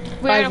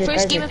 we're in our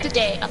first game of the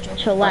day.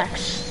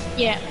 Chillax.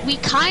 Yeah, we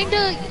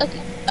kinda.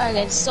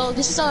 Okay, so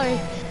this is our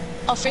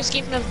first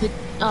game of the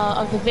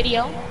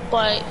video.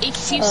 But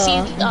if you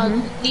see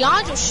the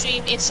audio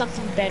stream, it's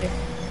something better.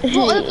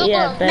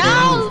 Yeah,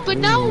 better.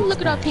 Now look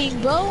at our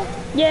ping, bro.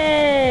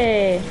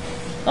 Yay!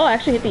 Oh, I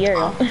actually hit the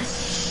aerial.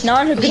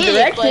 Not in a good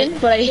direction,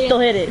 but I still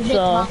hit it.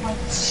 So.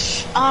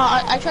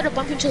 I tried to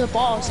bump into the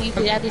ball, so you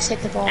could at least hit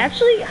the ball.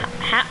 Actually,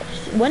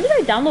 when did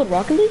I download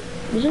Rocket League?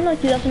 Was it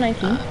like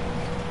 2019?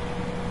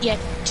 Yeah,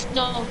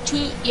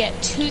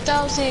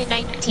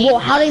 2019. Whoa,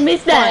 how did I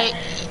miss that?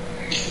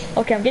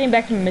 Okay, I'm getting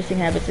back to my missing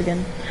habits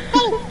again.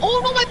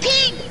 Oh no, my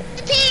ping!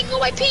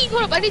 My ping!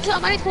 Hold up, I need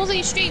to close on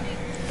your stream.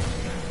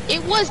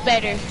 It was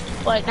better,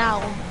 but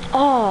now.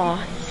 Oh,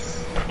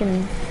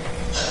 fucking.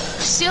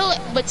 Still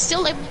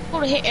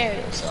able to hit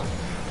aerial, so.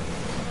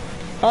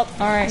 Oh,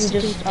 alright, he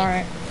just,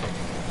 alright.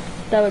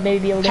 That would maybe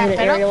be able to hit an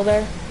aerial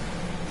there.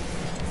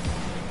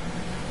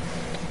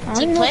 I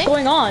don't even know what's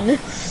going on.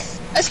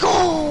 Let's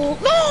go!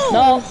 No!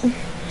 No!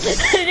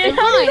 I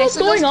don't know what's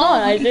going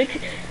on, Isaac.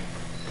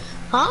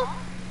 Huh?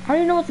 I don't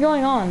even know what's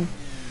going on.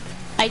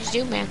 I just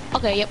do, man.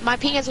 Okay, yep, my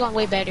ping has gone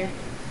way better.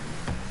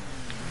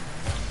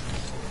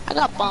 I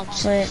got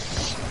bumps. Wait.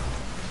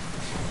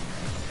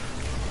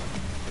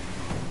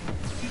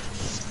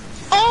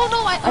 Oh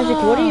no! Isaac,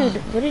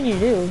 what did you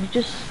do? You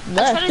just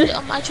left.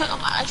 I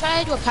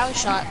tried to do a power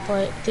shot,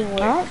 but it didn't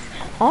work.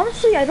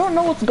 Honestly, I don't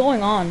know what's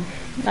going on,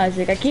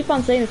 Isaac. I keep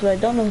on saying this, but I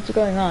don't know what's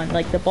going on.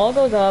 Like, the ball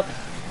goes up,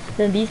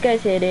 then these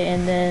guys hit it,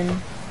 and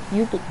then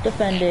you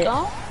defend it.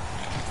 Go.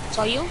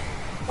 Saw you.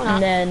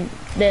 And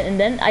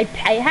then I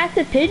had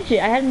to pinch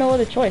it. I had no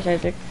other choice,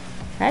 Isaac.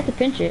 I had to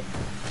pinch it.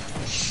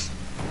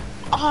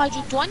 Oh, I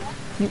just won.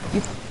 You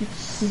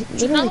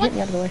literally hit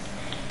me out of the way.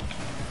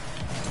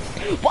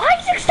 Why,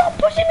 Isaac, stop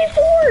pushing me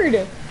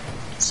forward!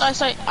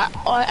 Sorry.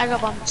 I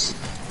got bumped.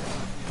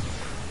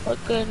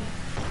 Okay.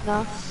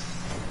 No.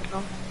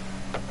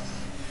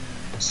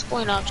 It's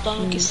going up.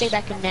 Don't stay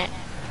back in net.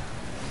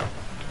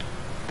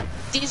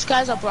 These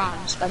guys are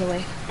bronze, by the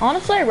way.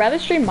 Honestly, I'd rather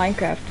stream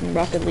Minecraft than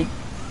Rocket League.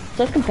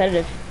 So it's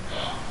competitive.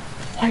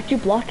 Why'd you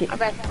block it? I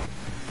bet.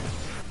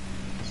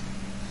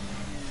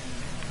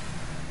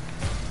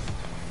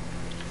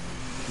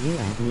 You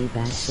add me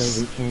back so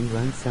we can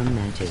run some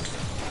matches.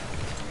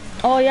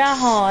 Oh yeah,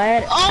 huh?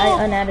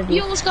 I unadded you.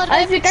 You almost got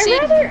Isaac,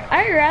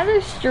 I'd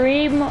rather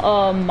stream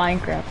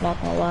Minecraft.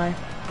 Not gonna lie.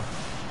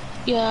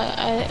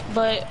 Yeah,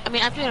 but I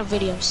mean, I'm doing a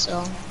video,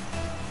 so.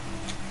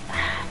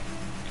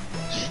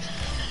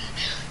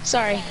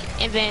 Sorry,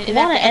 and then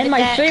I want to end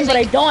my stream, but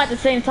I don't at the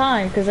same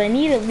time because I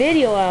need a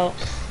video out.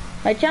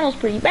 My channel's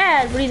pretty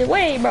bad, but either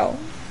way, bro.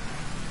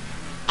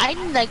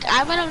 I'm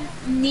gonna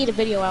need a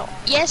video out.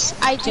 Yes,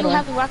 I do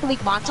have the Rocket League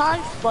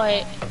montage,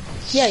 but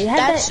yeah, you had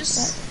that's that.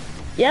 Just...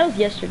 Yeah, that was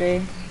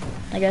yesterday.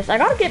 I guess I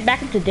gotta get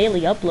back into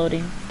daily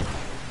uploading.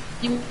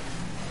 You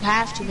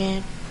have to,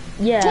 man.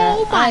 Yeah.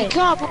 Oh my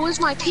god, but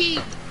where's my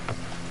ping?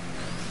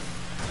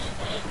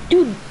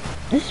 Dude,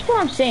 this is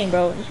what I'm saying,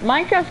 bro.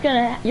 You're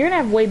gonna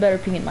have way better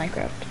ping in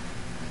Minecraft.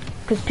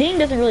 Cause ping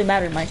doesn't really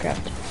matter in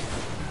Minecraft.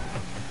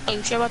 Are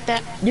you sure about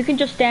that? You can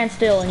just stand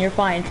still and you're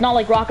fine. It's not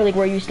like Rocket League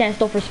where you stand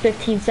still for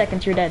 15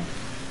 seconds, you're dead.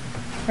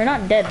 Or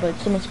not dead, but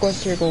someone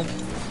scores your goal.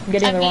 I'm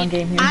getting the wrong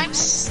game here. I'm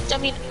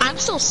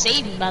still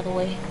saving, by the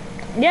way.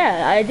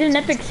 Yeah, I did an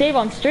epic save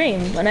on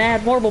stream and I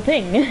had horrible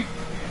ping.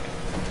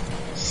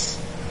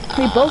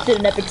 We both did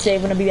an epic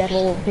save when we had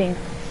horrible ping.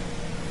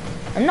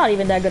 I'm not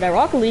even that good at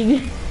Rocket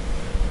League.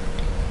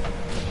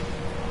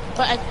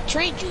 But I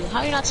trained you. How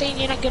are you not saying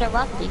you're not good at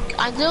Rocket League?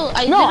 I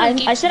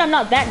said I'm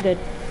not that good.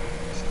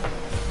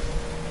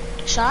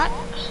 Shot?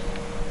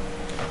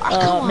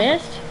 Oh,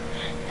 missed.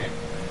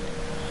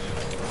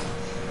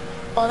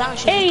 Oh, that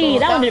was hey,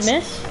 that one didn't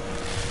miss.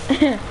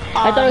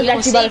 I thought I was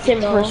actually about to save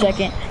it for a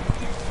second.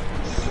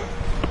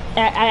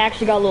 I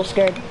actually got a little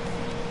scared.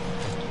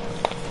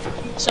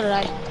 So did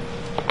I.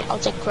 I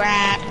was like,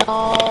 crap,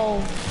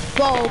 no.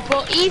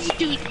 Bro, easy,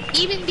 dude.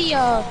 Even the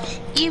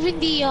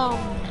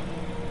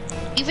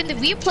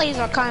replays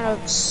are kind of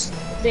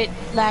a bit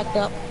lagged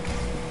up.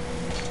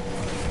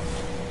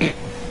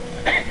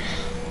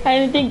 I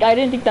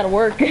didn't think that'd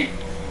work.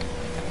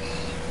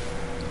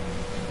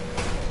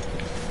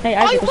 Hey,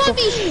 Isaac, you want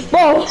me?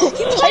 Bro,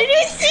 I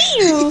didn't see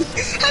you.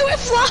 I went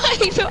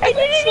flying. I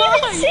didn't even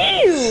see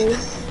you.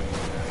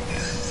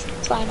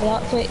 It's fine,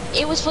 but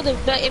it was for the.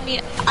 I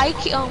mean, I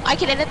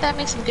can edit that and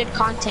make some good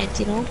content,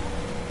 you know.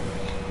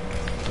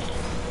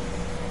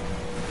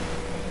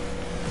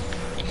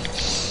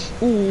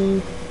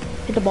 Ooh,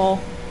 hit the ball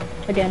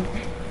again.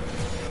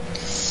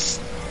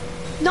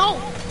 No.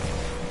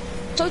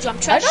 Told you I'm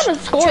trash. I got a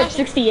score of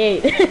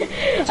 68. I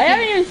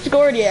haven't even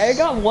scored yet. I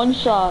got one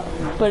shot,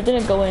 but it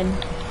didn't go in.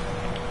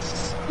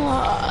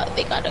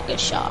 They got a good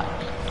shot.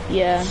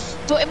 Yeah.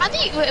 But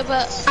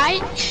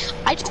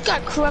I just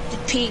got corrupted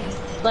ping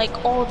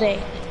like all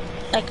day.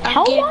 Like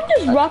how long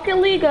does Rocket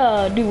League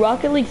do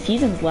Rocket League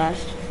seasons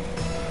last?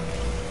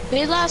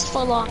 They last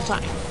for a long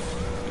time.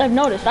 I've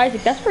noticed,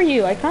 Isaac. That's for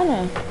you. I kind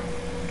of.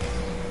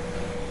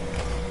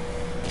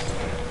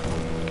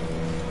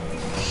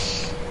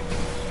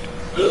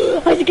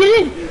 Isaac, get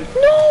in!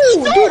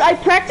 No! Dude, I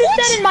practiced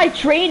that in my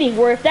training,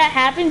 where if that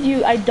happens,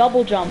 I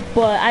double jump.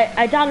 But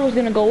I thought it was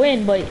gonna go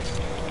in, but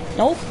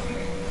nope.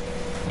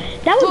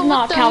 That was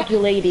not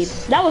calculated.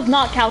 That was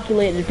not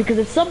calculated, because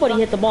if somebody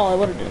hit the ball, it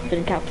would have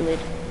been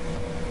calculated.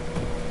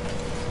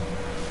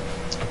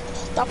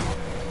 Stop.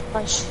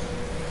 Nice.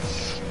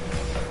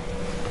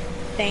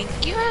 Thank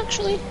you,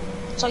 actually.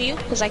 So you,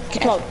 because I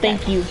can't. Oh,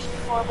 thank you.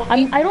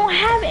 I don't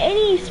have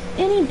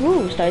any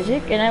boost,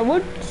 Isaac, and I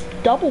would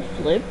double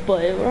flip,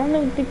 but I don't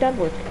even think that'd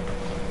work.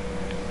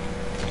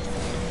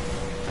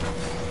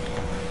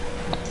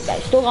 I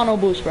still got no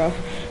boost, bro.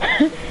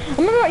 You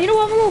know what? I'm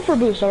gonna go for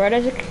boost, alright,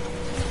 Isaac?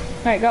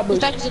 Alright, got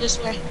boost. Back to this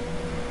way.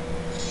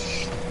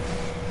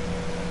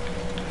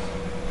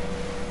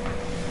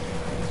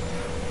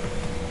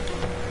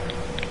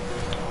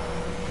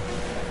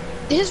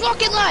 This is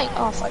Rocket League.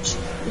 Oh, fudge.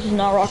 This is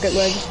not Rocket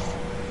League.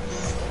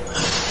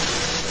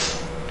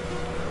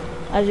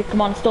 Isaac,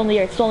 come on, still in the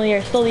air, still in the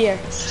air, still in the air.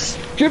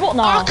 Dribble?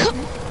 Nah.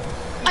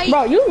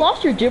 Bro, you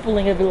lost your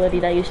dribbling ability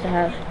that you used to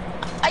have.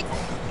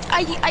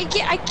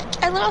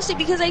 I lost it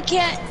because I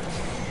can't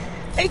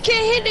hit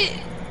it.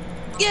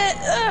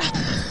 Yeah.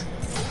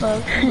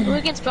 We're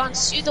against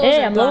bronze.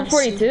 Hey, I'm level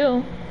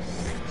 42.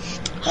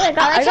 Hey,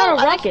 I got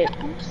a rocket.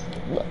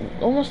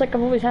 Almost like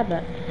I've always had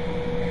that.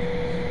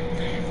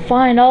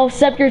 Fine, I'll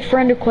accept your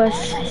friend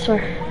request. I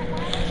swear.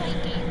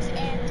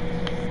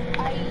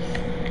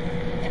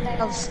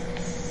 Of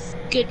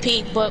good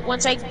ping, but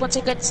once I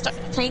get start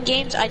playing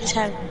games, I just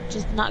have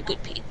not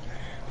good ping.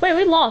 Wait,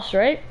 we lost,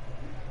 right?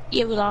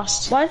 Yeah, we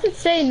lost. Why does it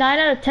say 9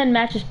 out of 10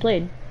 matches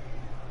played?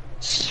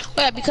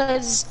 Yeah,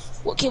 because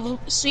okay,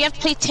 so you have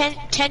to play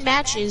 10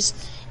 matches,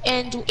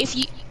 and if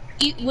you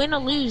win or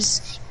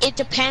lose, it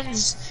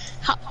depends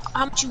how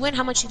much you win,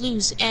 how much you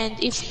lose, and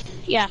if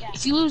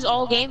you lose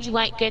all games, you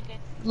might get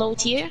low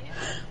tier,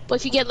 but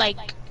if you get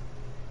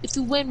if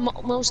you win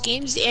most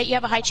games, you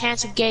have a high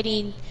chance of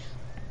getting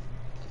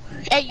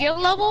at your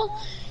level,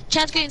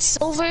 chance of getting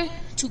silver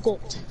to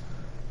gold.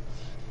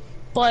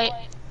 But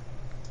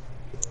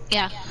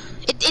yeah,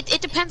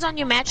 it depends on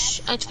your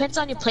match. It depends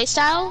on your play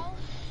style,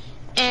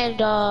 and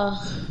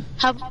honestly,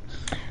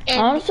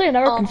 I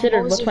never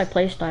considered what's my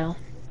play style.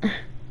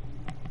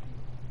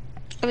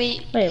 I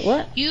mean, wait,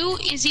 what? You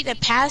is either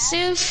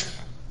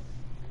passive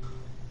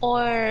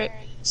or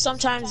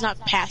sometimes not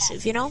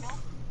passive. You know?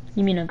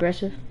 You mean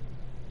aggressive?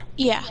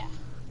 Yeah.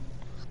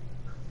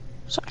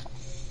 Sorry.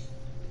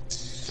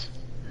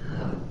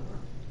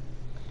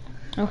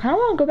 I kind of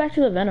want to go back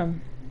to the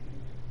Venom.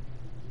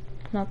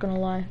 Not gonna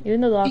lie,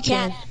 even though the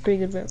Octane is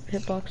pretty good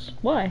hitbox.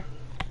 Why?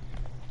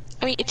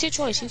 I mean, it's your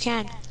choice. You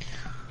can.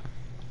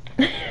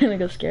 I'm gonna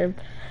go Scarab.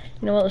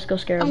 You know what? Let's go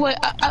Scarab.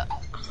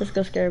 Let's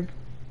go Scarab.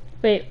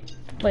 Wait.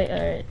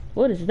 Alright.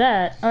 What is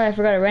that? Oh, I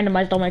forgot I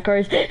randomized all my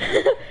cars.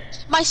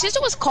 My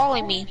sister was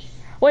calling me.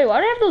 Wait, why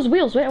do I have those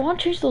wheels? Wait, I want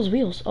to change those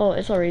wheels. Oh,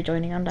 it's already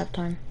joining. I don't have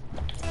time.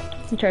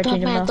 Let me try to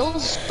change them now.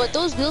 Those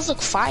wheels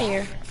look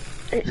fire.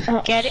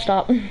 Get it?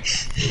 Stop.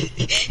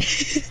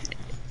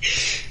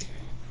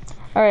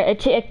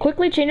 Alright, I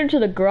quickly changed them to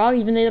the Grog,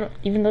 even though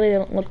they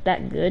don't look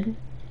that good.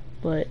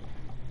 But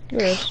here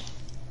it is.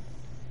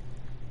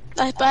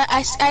 But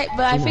I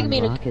think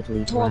made a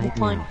horrible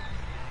pun.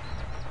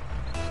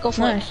 Go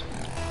for it.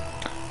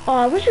 Oh,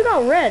 I wish you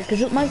got red,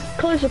 because my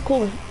colors are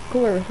cooler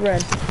with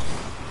red.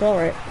 But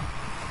alright.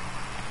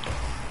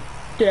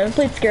 Dude, I haven't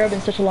played Scarab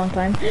in such a long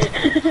time.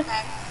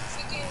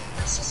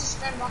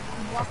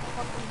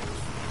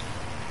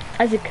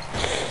 Isaac.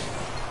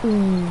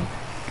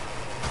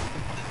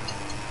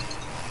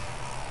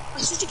 My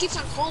sister keeps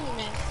on calling me,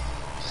 man.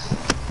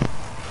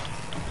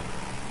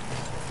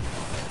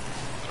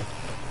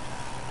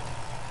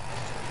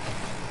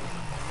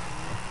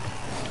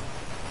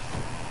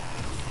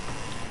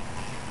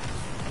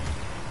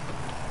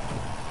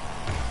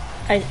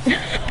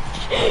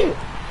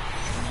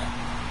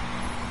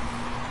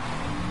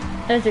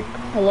 Isaac,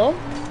 hello?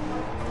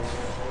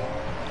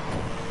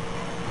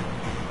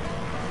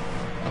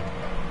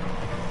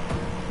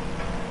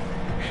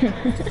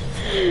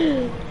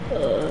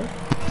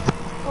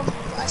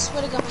 I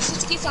swear to God, my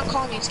sister keeps on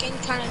calling me. It's getting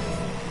kind of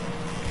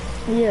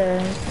annoying.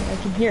 Yeah, I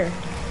can hear.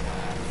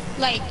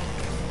 Like,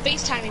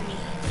 FaceTiming me.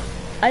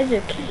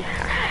 Isaac,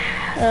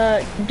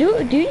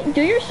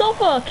 do yourself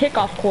a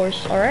kickoff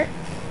course, alright?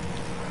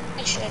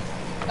 I should.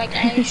 Like,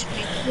 I should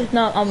make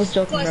No, I was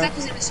joking, bro. No,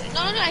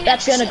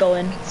 that's gonna go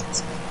in.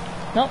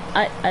 Nope,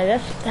 I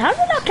guess. How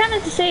did it not count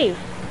as a save?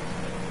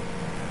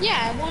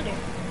 Yeah, I wonder.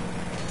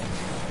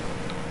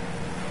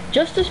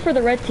 Justice for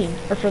the red team,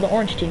 or for the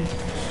orange team.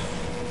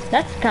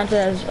 That counts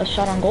as a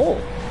shot on goal.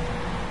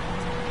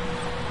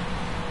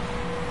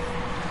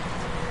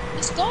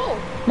 Let's go.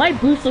 My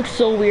boost looks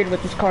so weird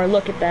with this car.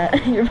 Look at that.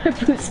 My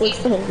boost looks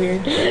so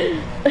weird.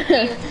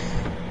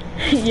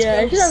 Yeah,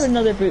 I should have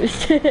another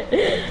boost.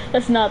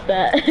 That's not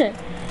that.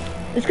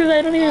 It's because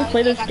I don't even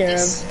play the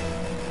Scarab.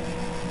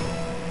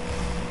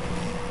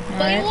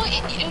 But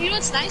you know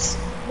what's nice?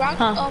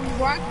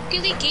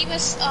 Rocketleage gave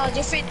us a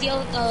different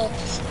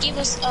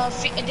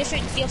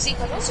different DLC.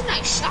 But that's a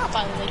nice shop,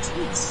 by the way.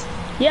 Jeez.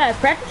 Yeah, I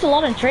practiced a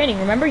lot in training.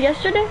 Remember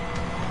yesterday?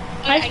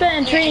 I spent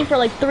in training for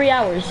like 3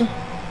 hours.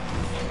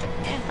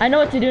 Yeah. I know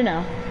what to do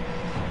now.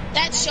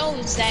 That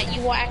shows that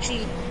you are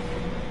actually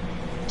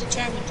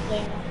determined to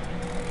play.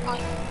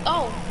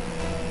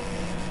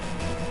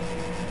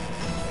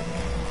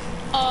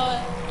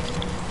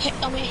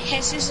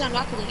 Jesus is on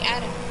Rocketleage.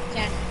 Adam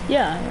can.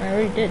 Yeah, I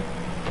already did.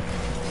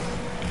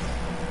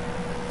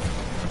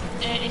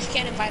 And if you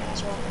can't invite him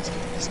as well.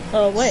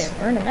 Oh wait,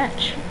 we're in a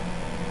match.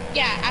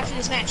 Yeah, after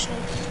this match. No,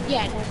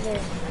 are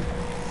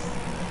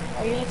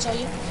you gonna tell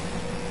you?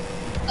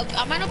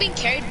 Am I not being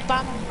carried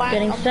by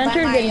getting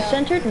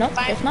centered? Nope,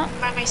 guess not.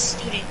 By my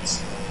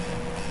students.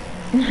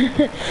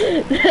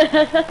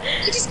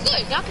 Which is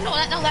good. No,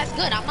 that's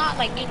good. I'm not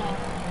like, you know.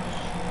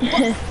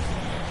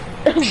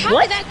 How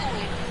what? did that go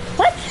in?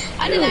 What?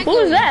 How did that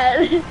what was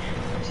that?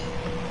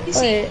 You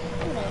see? Wait.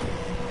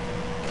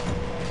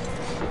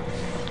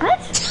 What?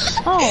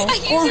 Oh, I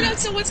used it on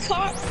someone's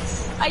car.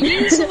 I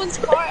used someone's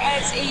car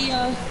as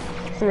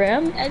a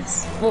ram?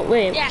 As Well,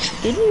 wait, yeah.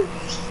 did you?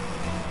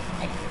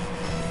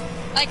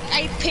 Like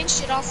I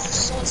pinched it off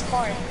someone's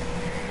car.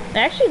 I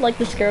actually like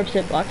the scarab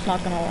hitbox,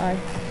 not gonna lie.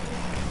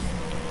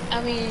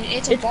 I mean,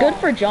 it's good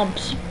for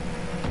jumps.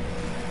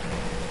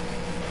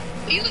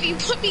 You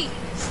put me.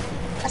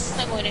 That's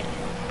not going in.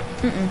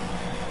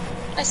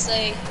 I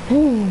say.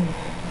 Ooh.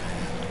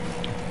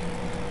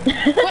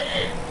 What?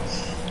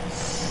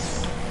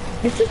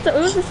 It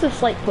was just a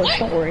slight push. What?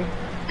 Don't worry.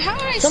 How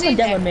did I Someone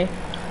say demoed that? me.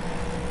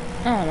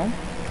 I don't know.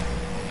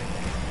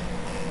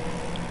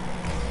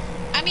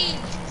 I mean,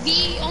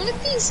 the only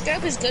thing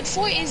scarab is good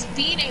for is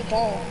being a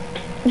ball.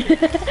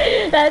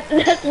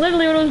 That's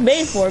literally what it was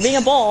made for, being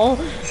a ball.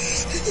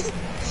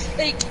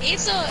 Like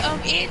it's a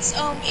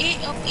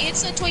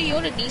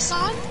Toyota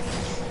Nissan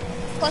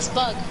plus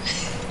bug.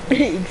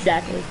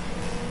 Exactly.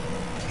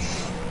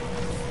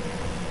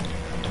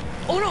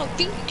 Oh no,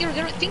 think of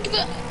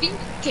it.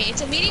 Okay,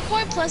 it's a mini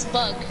car plus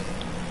bug.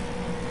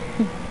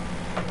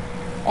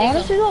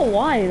 Honestly though,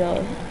 why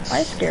though?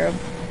 Why Scarab?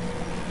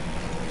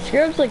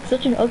 Scarab's like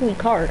such an ugly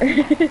car.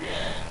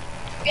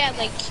 Yeah,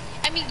 like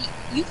I mean,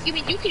 you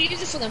could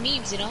use it for the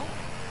memes, you know?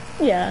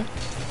 Yeah.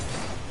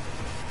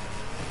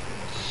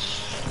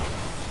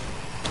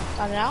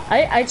 Got it out?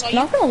 I'm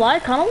not gonna lie, I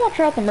kinda wanna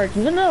try out the merch.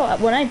 Even though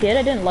when I did,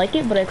 I didn't like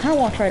it, but I kinda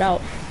wanna try it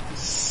out.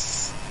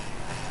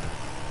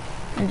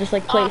 And just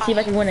like play, see if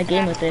I can win a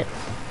game with it.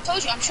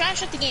 Told you, I'm trying to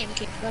shut the game.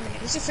 Okay, wait a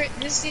minute. This is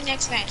the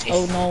next match.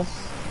 Oh no.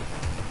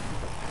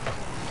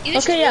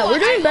 Okay, yeah, we're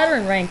doing better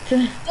in ranked.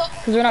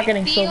 Because we're not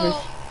getting silvers.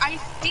 I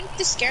think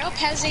the Scarab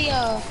has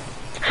a,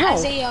 How?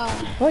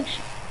 What?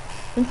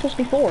 It's supposed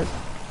to be forward.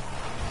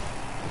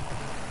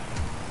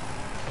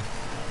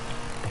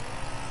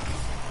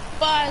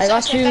 I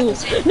got you.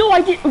 No,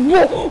 I did.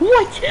 Whoa,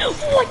 what?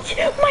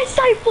 My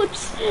side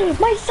flips.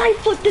 My side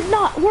flip did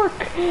not work,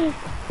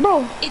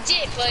 bro. It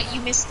did, but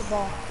you missed the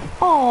ball.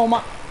 Oh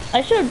my!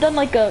 I should have done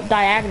like a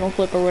diagonal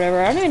flip or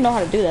whatever. I don't even know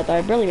how to do that though.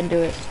 I barely even do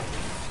it.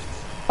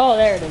 Oh,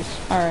 there it is.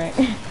 All right.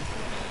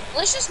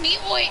 Well, it's just me,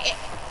 or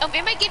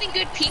am I getting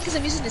good ping because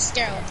I'm using the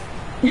Scarab?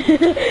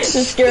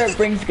 The Scarab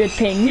brings good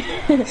ping.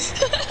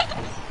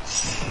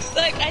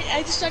 Like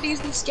I just started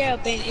using the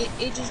Scarab and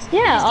it just.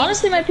 Yeah,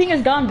 honestly, my ping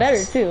has gone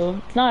better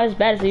too. It's not as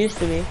bad as it used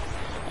to be,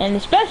 and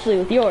especially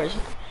with yours.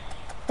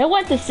 It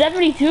went to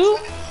 72.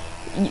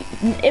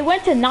 It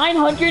went to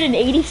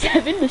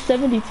 987 to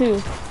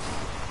 72.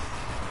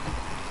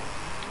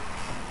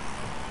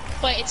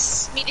 But I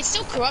mean, it's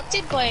still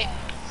corrupted, but.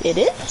 It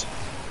is?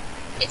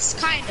 It's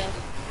kind of.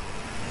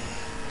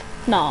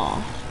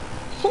 Nah.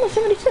 It's only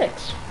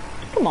 76.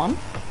 Come on.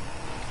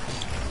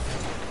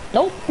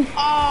 Nope.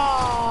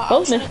 Oh,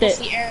 both missed it.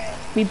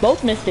 We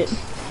both missed it.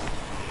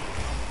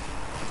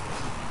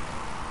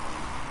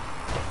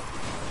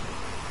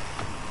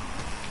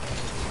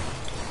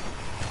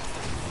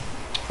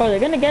 Oh, they're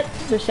gonna get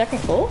their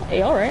second goal?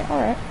 Hey, alright,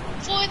 alright.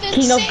 For the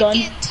King of second gun.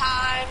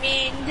 time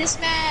in this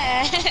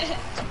match.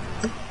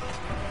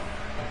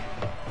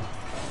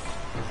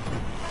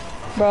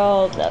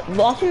 Bro,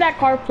 watching that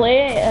car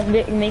play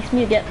it makes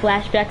me get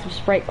flashbacks of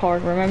Sprite Car,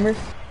 remember?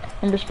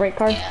 Remember Sprite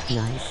Car? Yeah.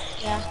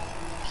 Nice. Yeah.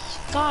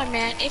 God,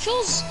 man, it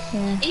feels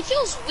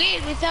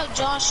weird without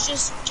Josh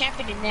just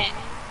camping in net.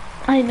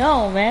 I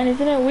know, man,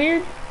 isn't it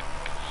weird?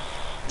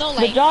 No,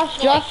 like. But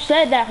Josh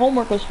said that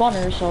homework was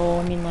funner, so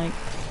I mean, like.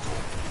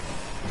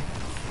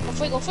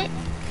 Go for it.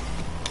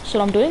 That's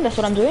what I'm doing. That's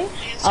what I'm doing.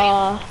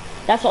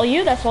 That's all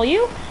you. That's all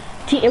you.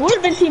 It would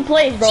have been team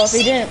plays, bro, if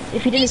he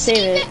didn't save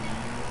it.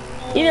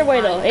 Either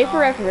way, though, A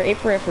for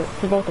effort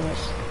for both of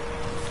us.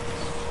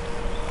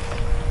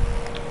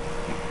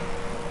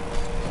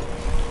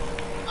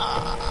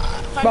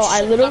 Bro,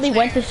 I literally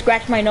went to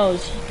scratch my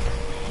nose,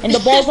 and the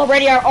balls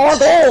already are our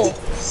goal.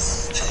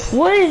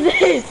 What is this?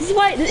 This is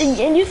why.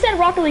 And you said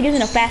Rocket League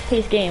isn't a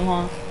fast-paced game,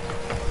 huh?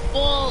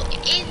 Well,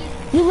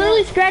 you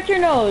literally scratch your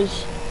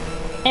nose,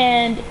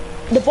 and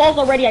the ball's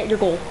already at your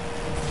goal.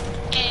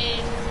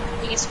 And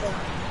we get scored.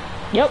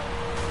 Yep.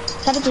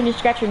 Happens when you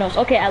scratch your nose.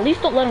 Okay, at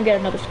least don't let them get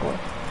another score.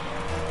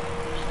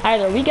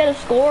 Either we get a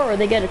score, or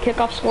they get a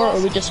kickoff score, or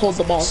we just hold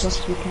the ball as much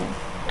as we can.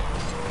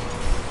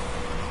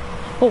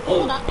 Oh,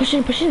 push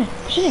in.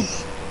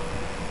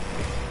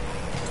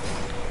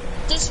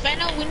 Just right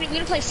now, we're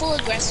gonna play full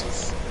aggressive.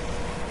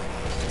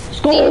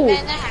 Let's go!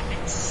 Man, that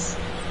happens.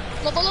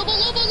 Lobo!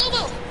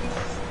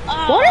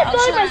 What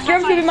if my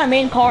Scarab's gonna be my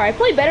main car? I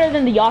play better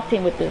than the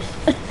Octane with this.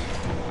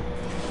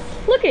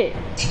 Look it.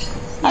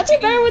 I play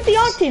better with the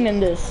Octane than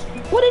this.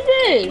 What is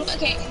this?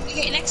 Okay,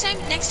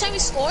 next time we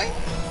score,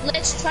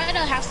 let's try to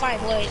have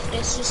 5 Lloyd.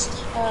 Let's just,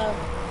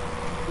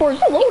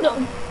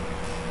 Brazil,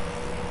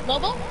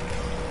 Lobo?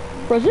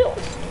 Brazil.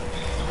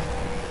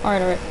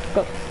 Alright,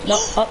 go. No,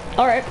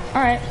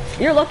 alright.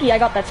 You're lucky I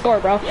got that score,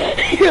 bro.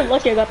 You're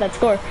lucky I got that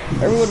score.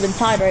 Or we would've been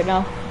tied right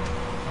now.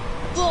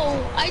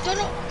 Bro, I don't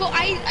know, bro,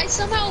 I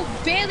somehow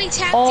barely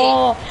tapped it.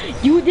 Oh,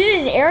 you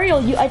did an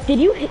aerial, you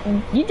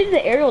did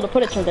the aerial to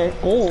put it to their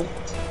goal.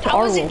 To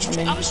our world,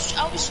 I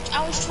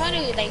was trying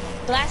to like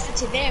blast it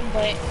to them,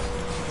 but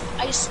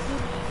I just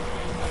screwed.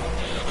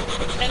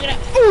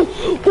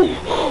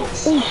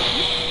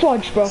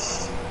 Fudge, bro.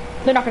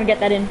 They're not gonna get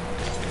that in.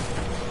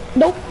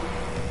 Nope.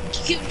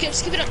 Keep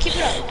it up, keep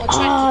it up.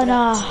 Oh,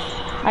 nah.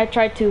 I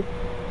tried to.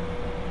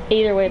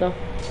 Either way, though.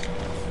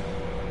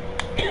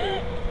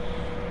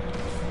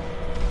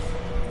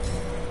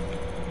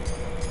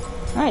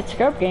 Alright,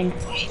 Scarab Gang.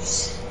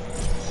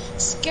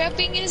 Scarab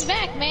Gang is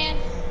back, man.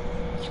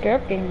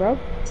 Scarab Gang, bro.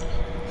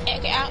 Okay,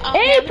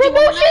 hey,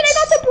 promotion! I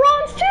got the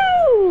bronze,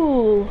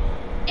 too!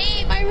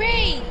 Hey, my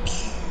rank!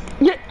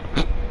 Yeah.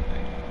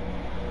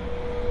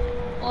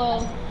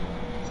 Well...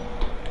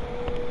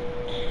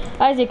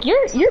 Isaac,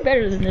 you're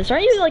better than this.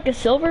 Aren't you like a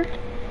silver?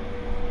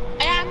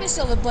 I'm a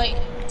silver, but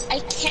I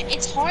can't.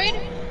 It's hard.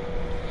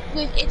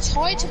 It's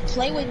hard to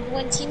play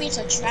when teammates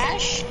are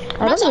trash.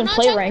 I don't even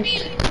play ranked.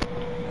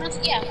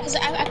 Yeah, because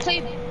I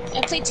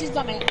played twos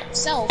by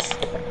myself,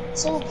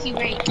 solo P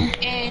rank,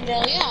 and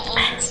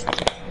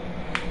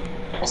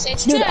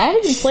it's dude, trash. I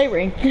don't even play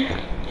ranked.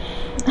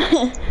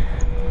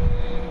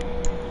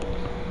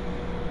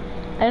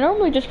 I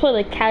normally just play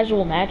like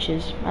casual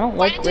matches. I don't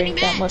like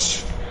ranked that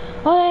much.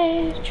 Oh,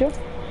 yeah, chill.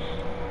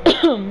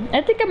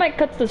 I think I might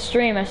cut the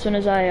stream as soon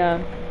as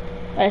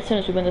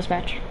we win this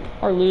match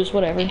or lose,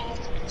 whatever.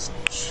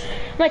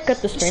 Might cut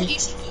the stream.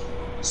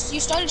 You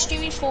started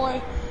streaming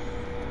for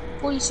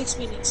 46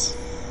 minutes.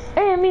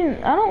 Hey, I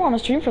mean, I don't want to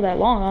stream for that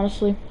long,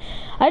 honestly.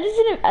 I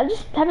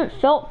just haven't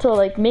felt to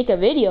like make a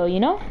video,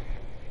 you know?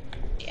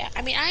 Yeah,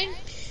 I mean, I'm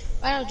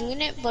not doing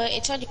it, but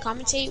it's hard to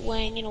commentate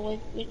when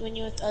when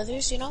you're with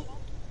others, you know.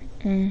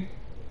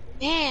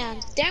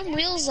 Man, damn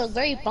wheels are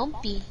very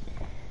bumpy.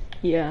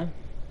 Yeah.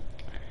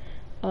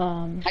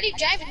 How do you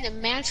drive in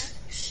them, man?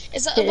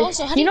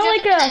 Also, how do you know,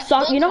 like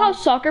you know how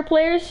soccer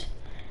players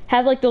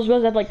have like those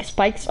wheels that have like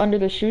spikes under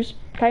the shoes,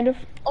 kind of?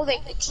 Oh, the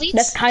cleats?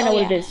 That's kind of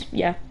what it is,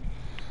 yeah.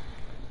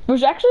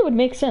 Which actually would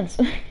make sense.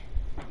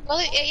 Well,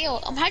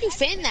 how do you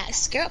fit in that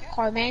Scarab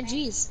car, man?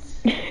 Jeez.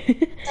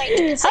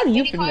 How do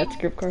you fit in that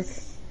Scarab car?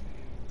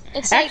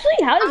 It's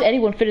actually, how does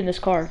anyone fit in this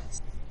car?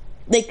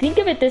 Like, think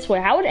of it this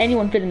way: how would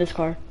anyone fit in this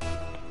car?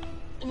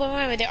 Well,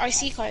 remember, they're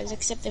RC cars,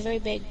 except they're very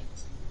big.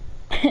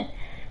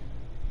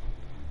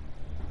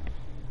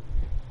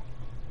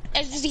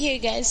 As you hear,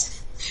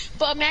 guys.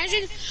 But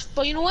imagine,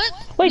 you know what?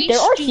 Wait, there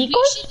are RC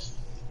cars?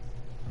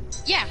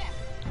 Yeah.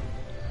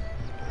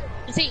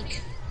 I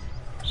think.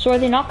 So are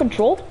they not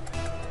controlled?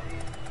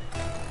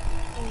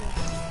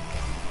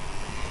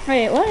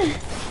 Wait, what?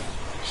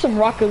 Some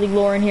Rocket League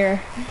lore in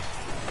here.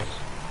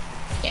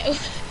 Yeah.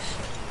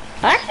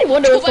 I actually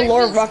wonder what's the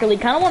lore of Rocket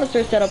League. Kind of want to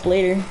search that up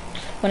later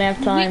when I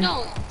have time.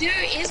 No,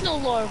 there is no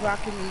lore of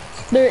Rocket League.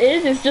 There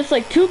is. It's just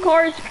like 2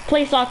 cars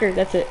play soccer.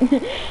 That's it.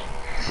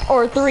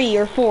 Or 3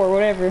 or 4,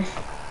 whatever.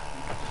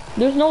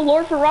 There's no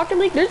lore for Rocket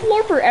League? There's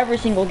lore for every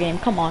single game.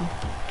 Come on.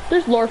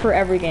 There's lore for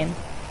every game.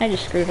 I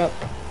just screwed up.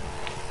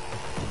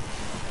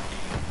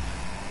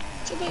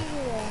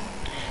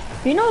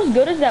 You know what's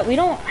good is that we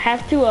don't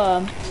have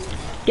to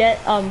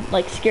get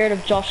like scared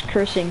of Josh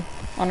cursing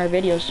on our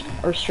videos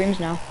or streams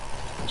now.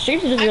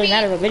 Streams doesn't really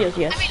matter about videos,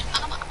 yes.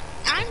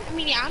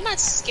 I'm not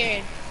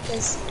scared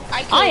because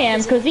I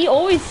am, because he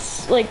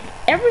always, like,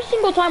 every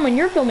single time when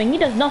you're filming, he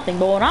does nothing.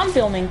 But when I'm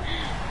filming,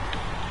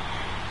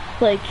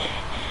 like,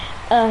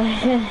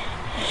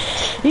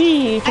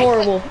 it's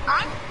horrible.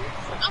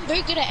 I'm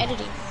very good at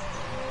editing.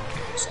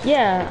 So.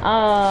 Yeah,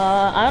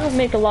 I don't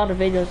make a lot of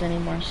videos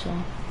anymore, so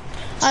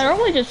I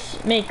normally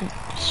just make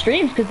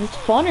streams because it's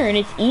funner and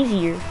it's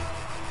easier.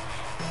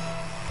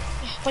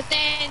 But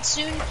then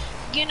soon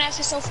you're gonna ask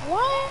yourself,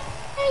 why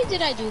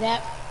did I do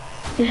that?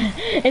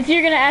 And so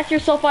you're gonna ask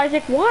yourself,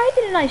 Isaac, why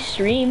didn't I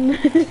stream?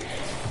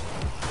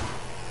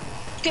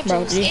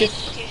 Bro, did you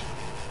just... Okay.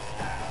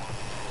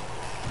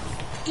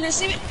 Can I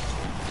save it?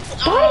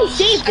 I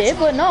saved it,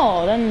 but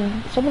no,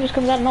 then someone just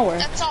comes out of nowhere.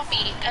 That's on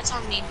me. That's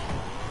on me.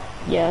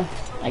 Yeah,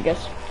 I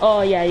guess.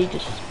 Oh yeah, you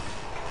just...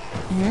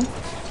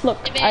 Look,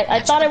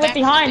 I thought I went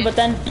behind, but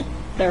then...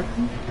 There.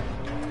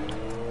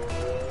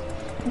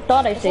 I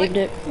thought I saved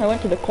it. I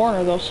went to the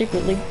corner, though,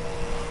 secretly.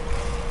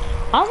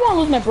 I don't want to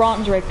lose my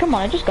bronze rig. Come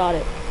on, I just got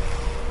it.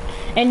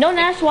 And don't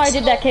ask why I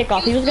did that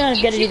kickoff. He was gonna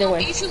get it either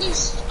way. If you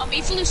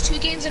lose 2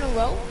 games in a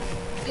row,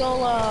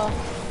 you'll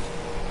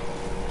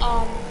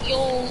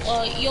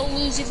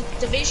lose your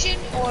division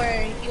or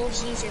you'll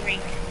just lose your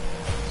rank.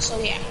 So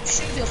yeah, you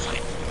should feel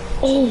fine.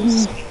 Oh.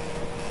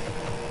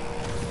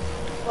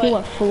 He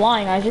went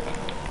flying, Isaac.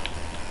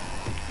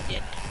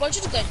 Yeah, which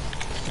is good.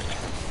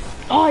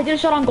 Oh, I did a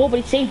shot on goal, but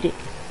he saved it.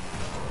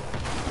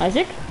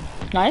 Isaac,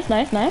 nice,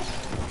 nice, nice.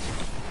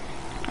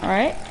 All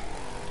right.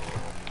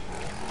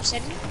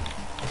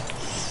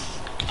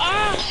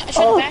 Ah, I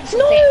tried to backflip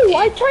no!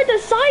 I tried to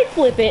side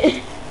flip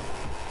it.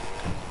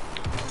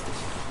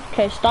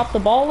 Okay, stop the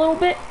ball a little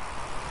bit.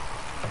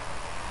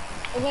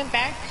 It went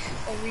back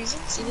for a reason.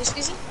 See this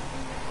reason?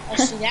 I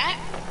see that.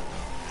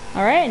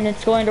 All right, and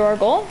it's going to our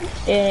goal,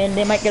 and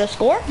they might get a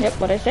score. Yep,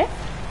 what I say?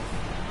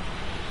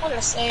 What did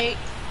I say?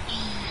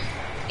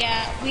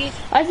 Yeah,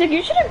 Isaac,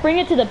 you shouldn't bring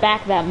it to the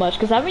back that much,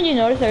 because haven't you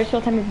noticed every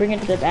single time we bring it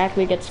to the back,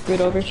 we get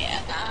screwed over? Yeah,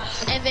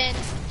 and then,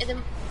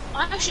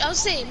 actually, I was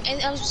saying,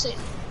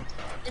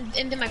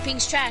 and then my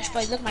ping's trash,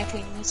 but look, my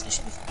ping, I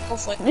should go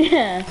for it.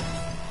 Yeah.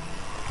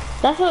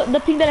 That's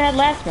the ping that I had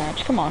last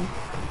match, come on.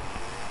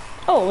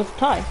 Oh, it was a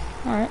tie.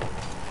 Alright.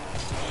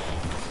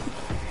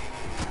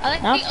 I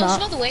like no,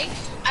 also, by the way,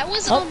 I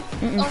was,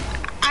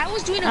 I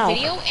was doing a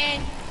video,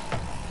 and,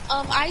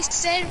 I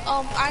said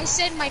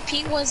my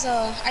ping was,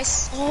 I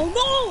said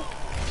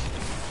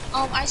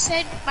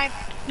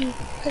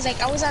cause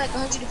like, I was at like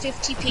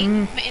 150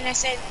 ping, and I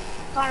said,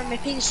 Connor, my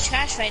ping is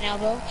trash right now,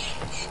 bro.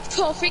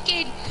 Bro,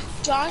 freaking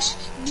Josh,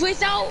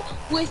 without,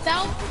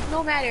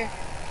 no matter,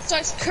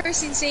 starts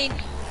cursing, saying,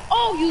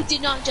 oh, you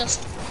did not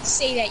just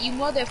say that, you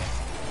mother.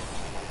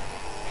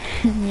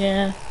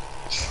 Yeah.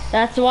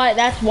 That's why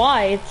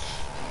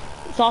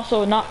it's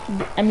also not,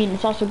 I mean,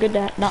 it's also good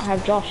to not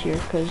have Josh here,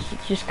 because it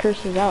just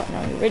curses out in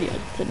our videos.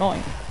 It's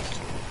annoying.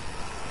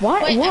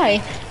 Why? But,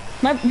 why?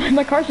 I mean,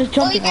 my car's just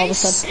jumping all of a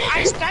sudden.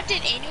 I scrapped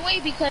it anyway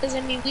because,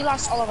 I mean, we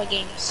lost all of our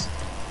games.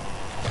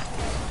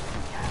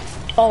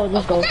 Oh,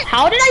 let's go.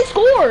 How did I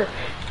score?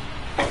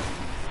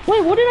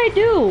 Wait, what did I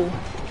do?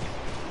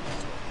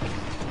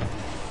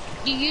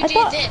 You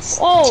did this.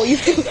 Oh, you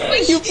flew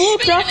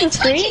across the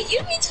screen? You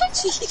didn't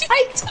touch it.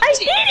 I did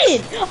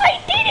it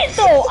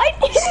though. I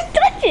didn't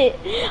touch it.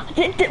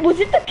 Was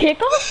it the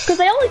kickoff? Because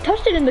I only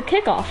touched it in the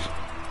kickoff.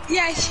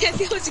 Yeah, I think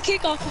it was a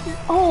kickoff.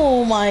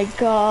 Oh my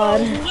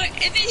god. Oh, and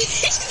then you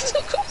flew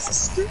across the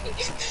screen.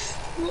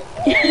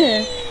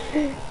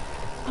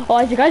 Oh,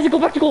 Isaac, go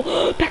back to goal.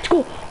 Back to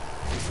goal.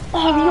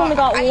 Oh, we only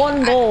got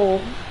one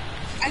goal.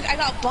 I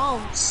got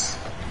bombs.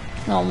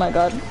 Oh my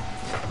god.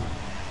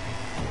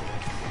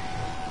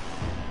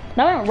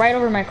 That went right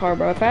over my car,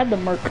 bro. If I had the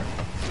Merc,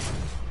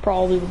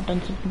 probably would have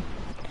done something.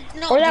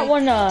 No, or that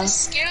one, the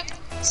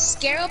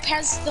Scarab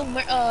has the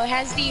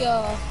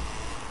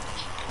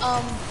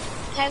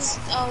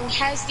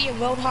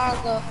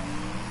Roadhog,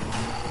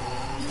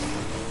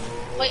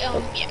 wait,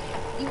 yeah.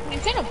 You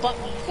kind of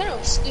bumped me. You kind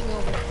of screwed me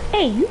over.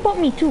 Hey, you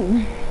bumped me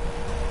too.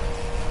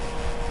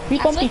 We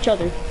bumped each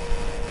other.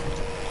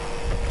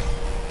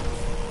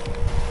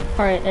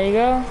 Alright, there you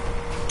go.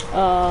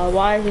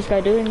 Why is this guy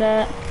doing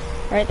that?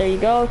 Alright, there you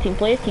go. Team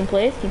plays.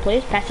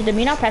 Pass it to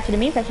me now. Pass it to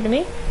me.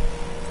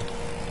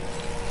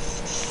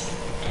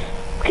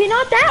 Okay,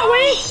 not that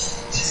way!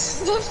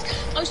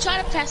 I was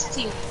trying to pass it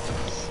to you.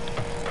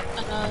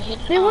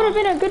 It would have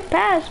been a good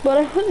pass, but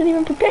I wasn't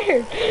even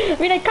prepared. I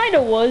mean, I kind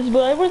of was,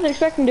 but I wasn't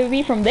expecting to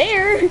be from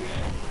there.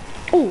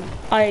 Oh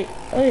yeah. I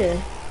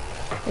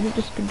did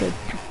just pretty good.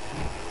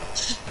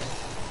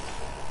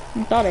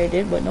 I thought I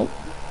did, but nope.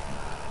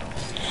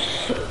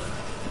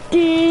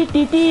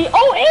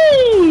 Oh,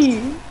 hey!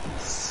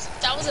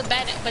 That was a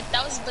bad, but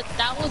that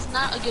was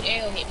not a good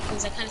arrow hit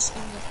because I kind of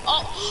screwed up.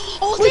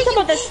 Oh, wait,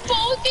 about this.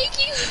 Bo, thank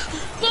you.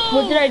 Bo,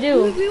 what did I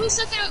do? We were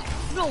stuck in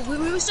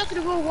we were stuck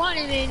in row 1,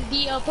 and then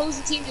the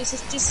opposing team just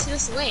hit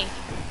us away.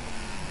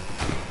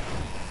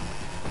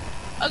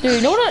 Dude,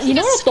 you know what a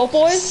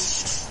topo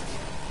is?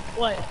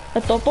 What?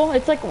 A topo?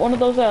 It's like one of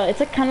those. It's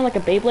like kind of like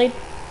a Beyblade,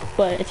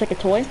 but it's like a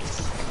toy.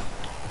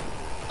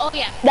 Oh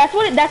yeah. That's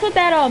what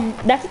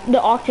the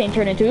Octane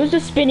turned into. It was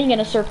just spinning in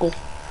a circle.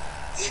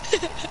 I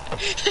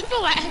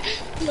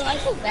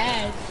feel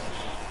bad.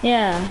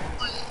 Yeah.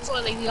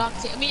 For like the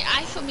Octane. I mean,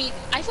 I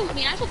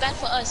feel bad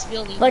for us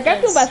really. Like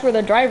I feel bad for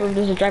the driver if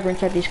there's a driver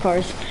inside these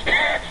cars.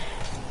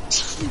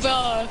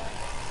 Bro,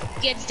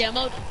 gets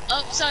demoed.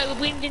 Oh, sorry, we're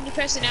bleeding into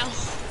person now.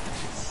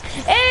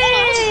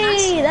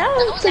 Hey, that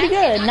was pretty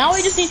good. Nice. Now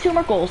we just need 2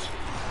 more goals.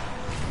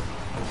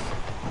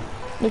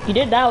 Look, you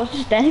did that. I was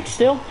just standing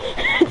still,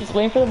 just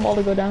waiting for the ball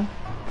to go down.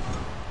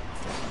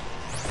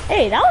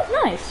 Hey, that was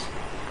nice.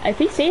 If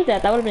he saved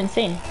that, that would have been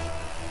insane.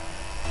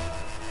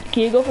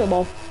 Can you go for the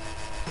ball?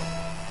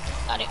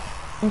 Got it.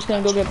 I'm just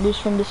gonna go get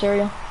boost from this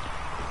area.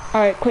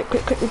 Alright, quick.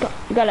 You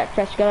gotta act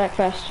fast.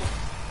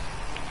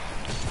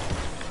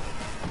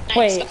 Nice.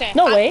 Wait, okay.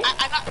 no way.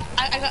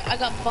 I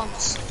got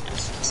bumps.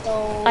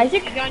 So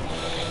Isaac? I got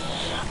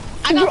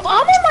I'm on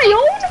my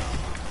own?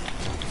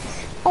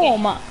 Oh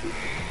my.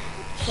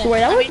 Swear,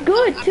 that was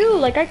good too.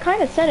 Like I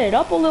kind of set it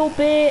up a little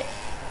bit.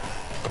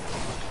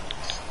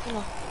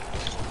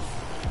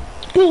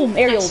 Boom,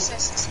 aerial.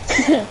 Nice.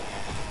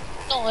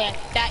 Oh yeah,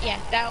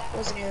 that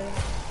was an aerial.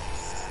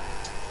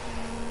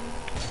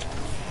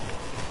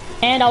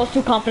 And I was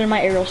too confident in my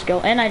aerial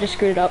skill, and I just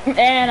screwed it up.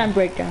 And I'm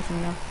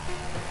breakdancing now.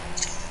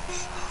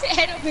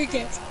 And I'm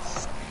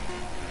breakdancing.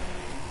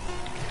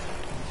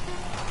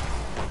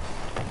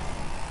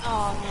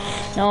 Oh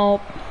no.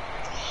 Nope.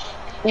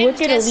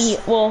 Wicked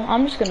Elite. Well,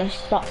 I'm just gonna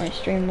stop my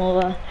stream.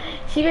 We'll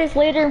see you guys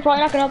later. I'm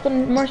probably not gonna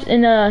upload more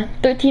in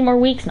 13 more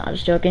weeks. Not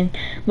just joking.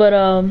 But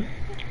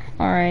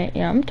alright.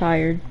 Yeah, I'm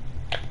tired.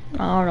 I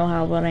don't know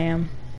how, but I am.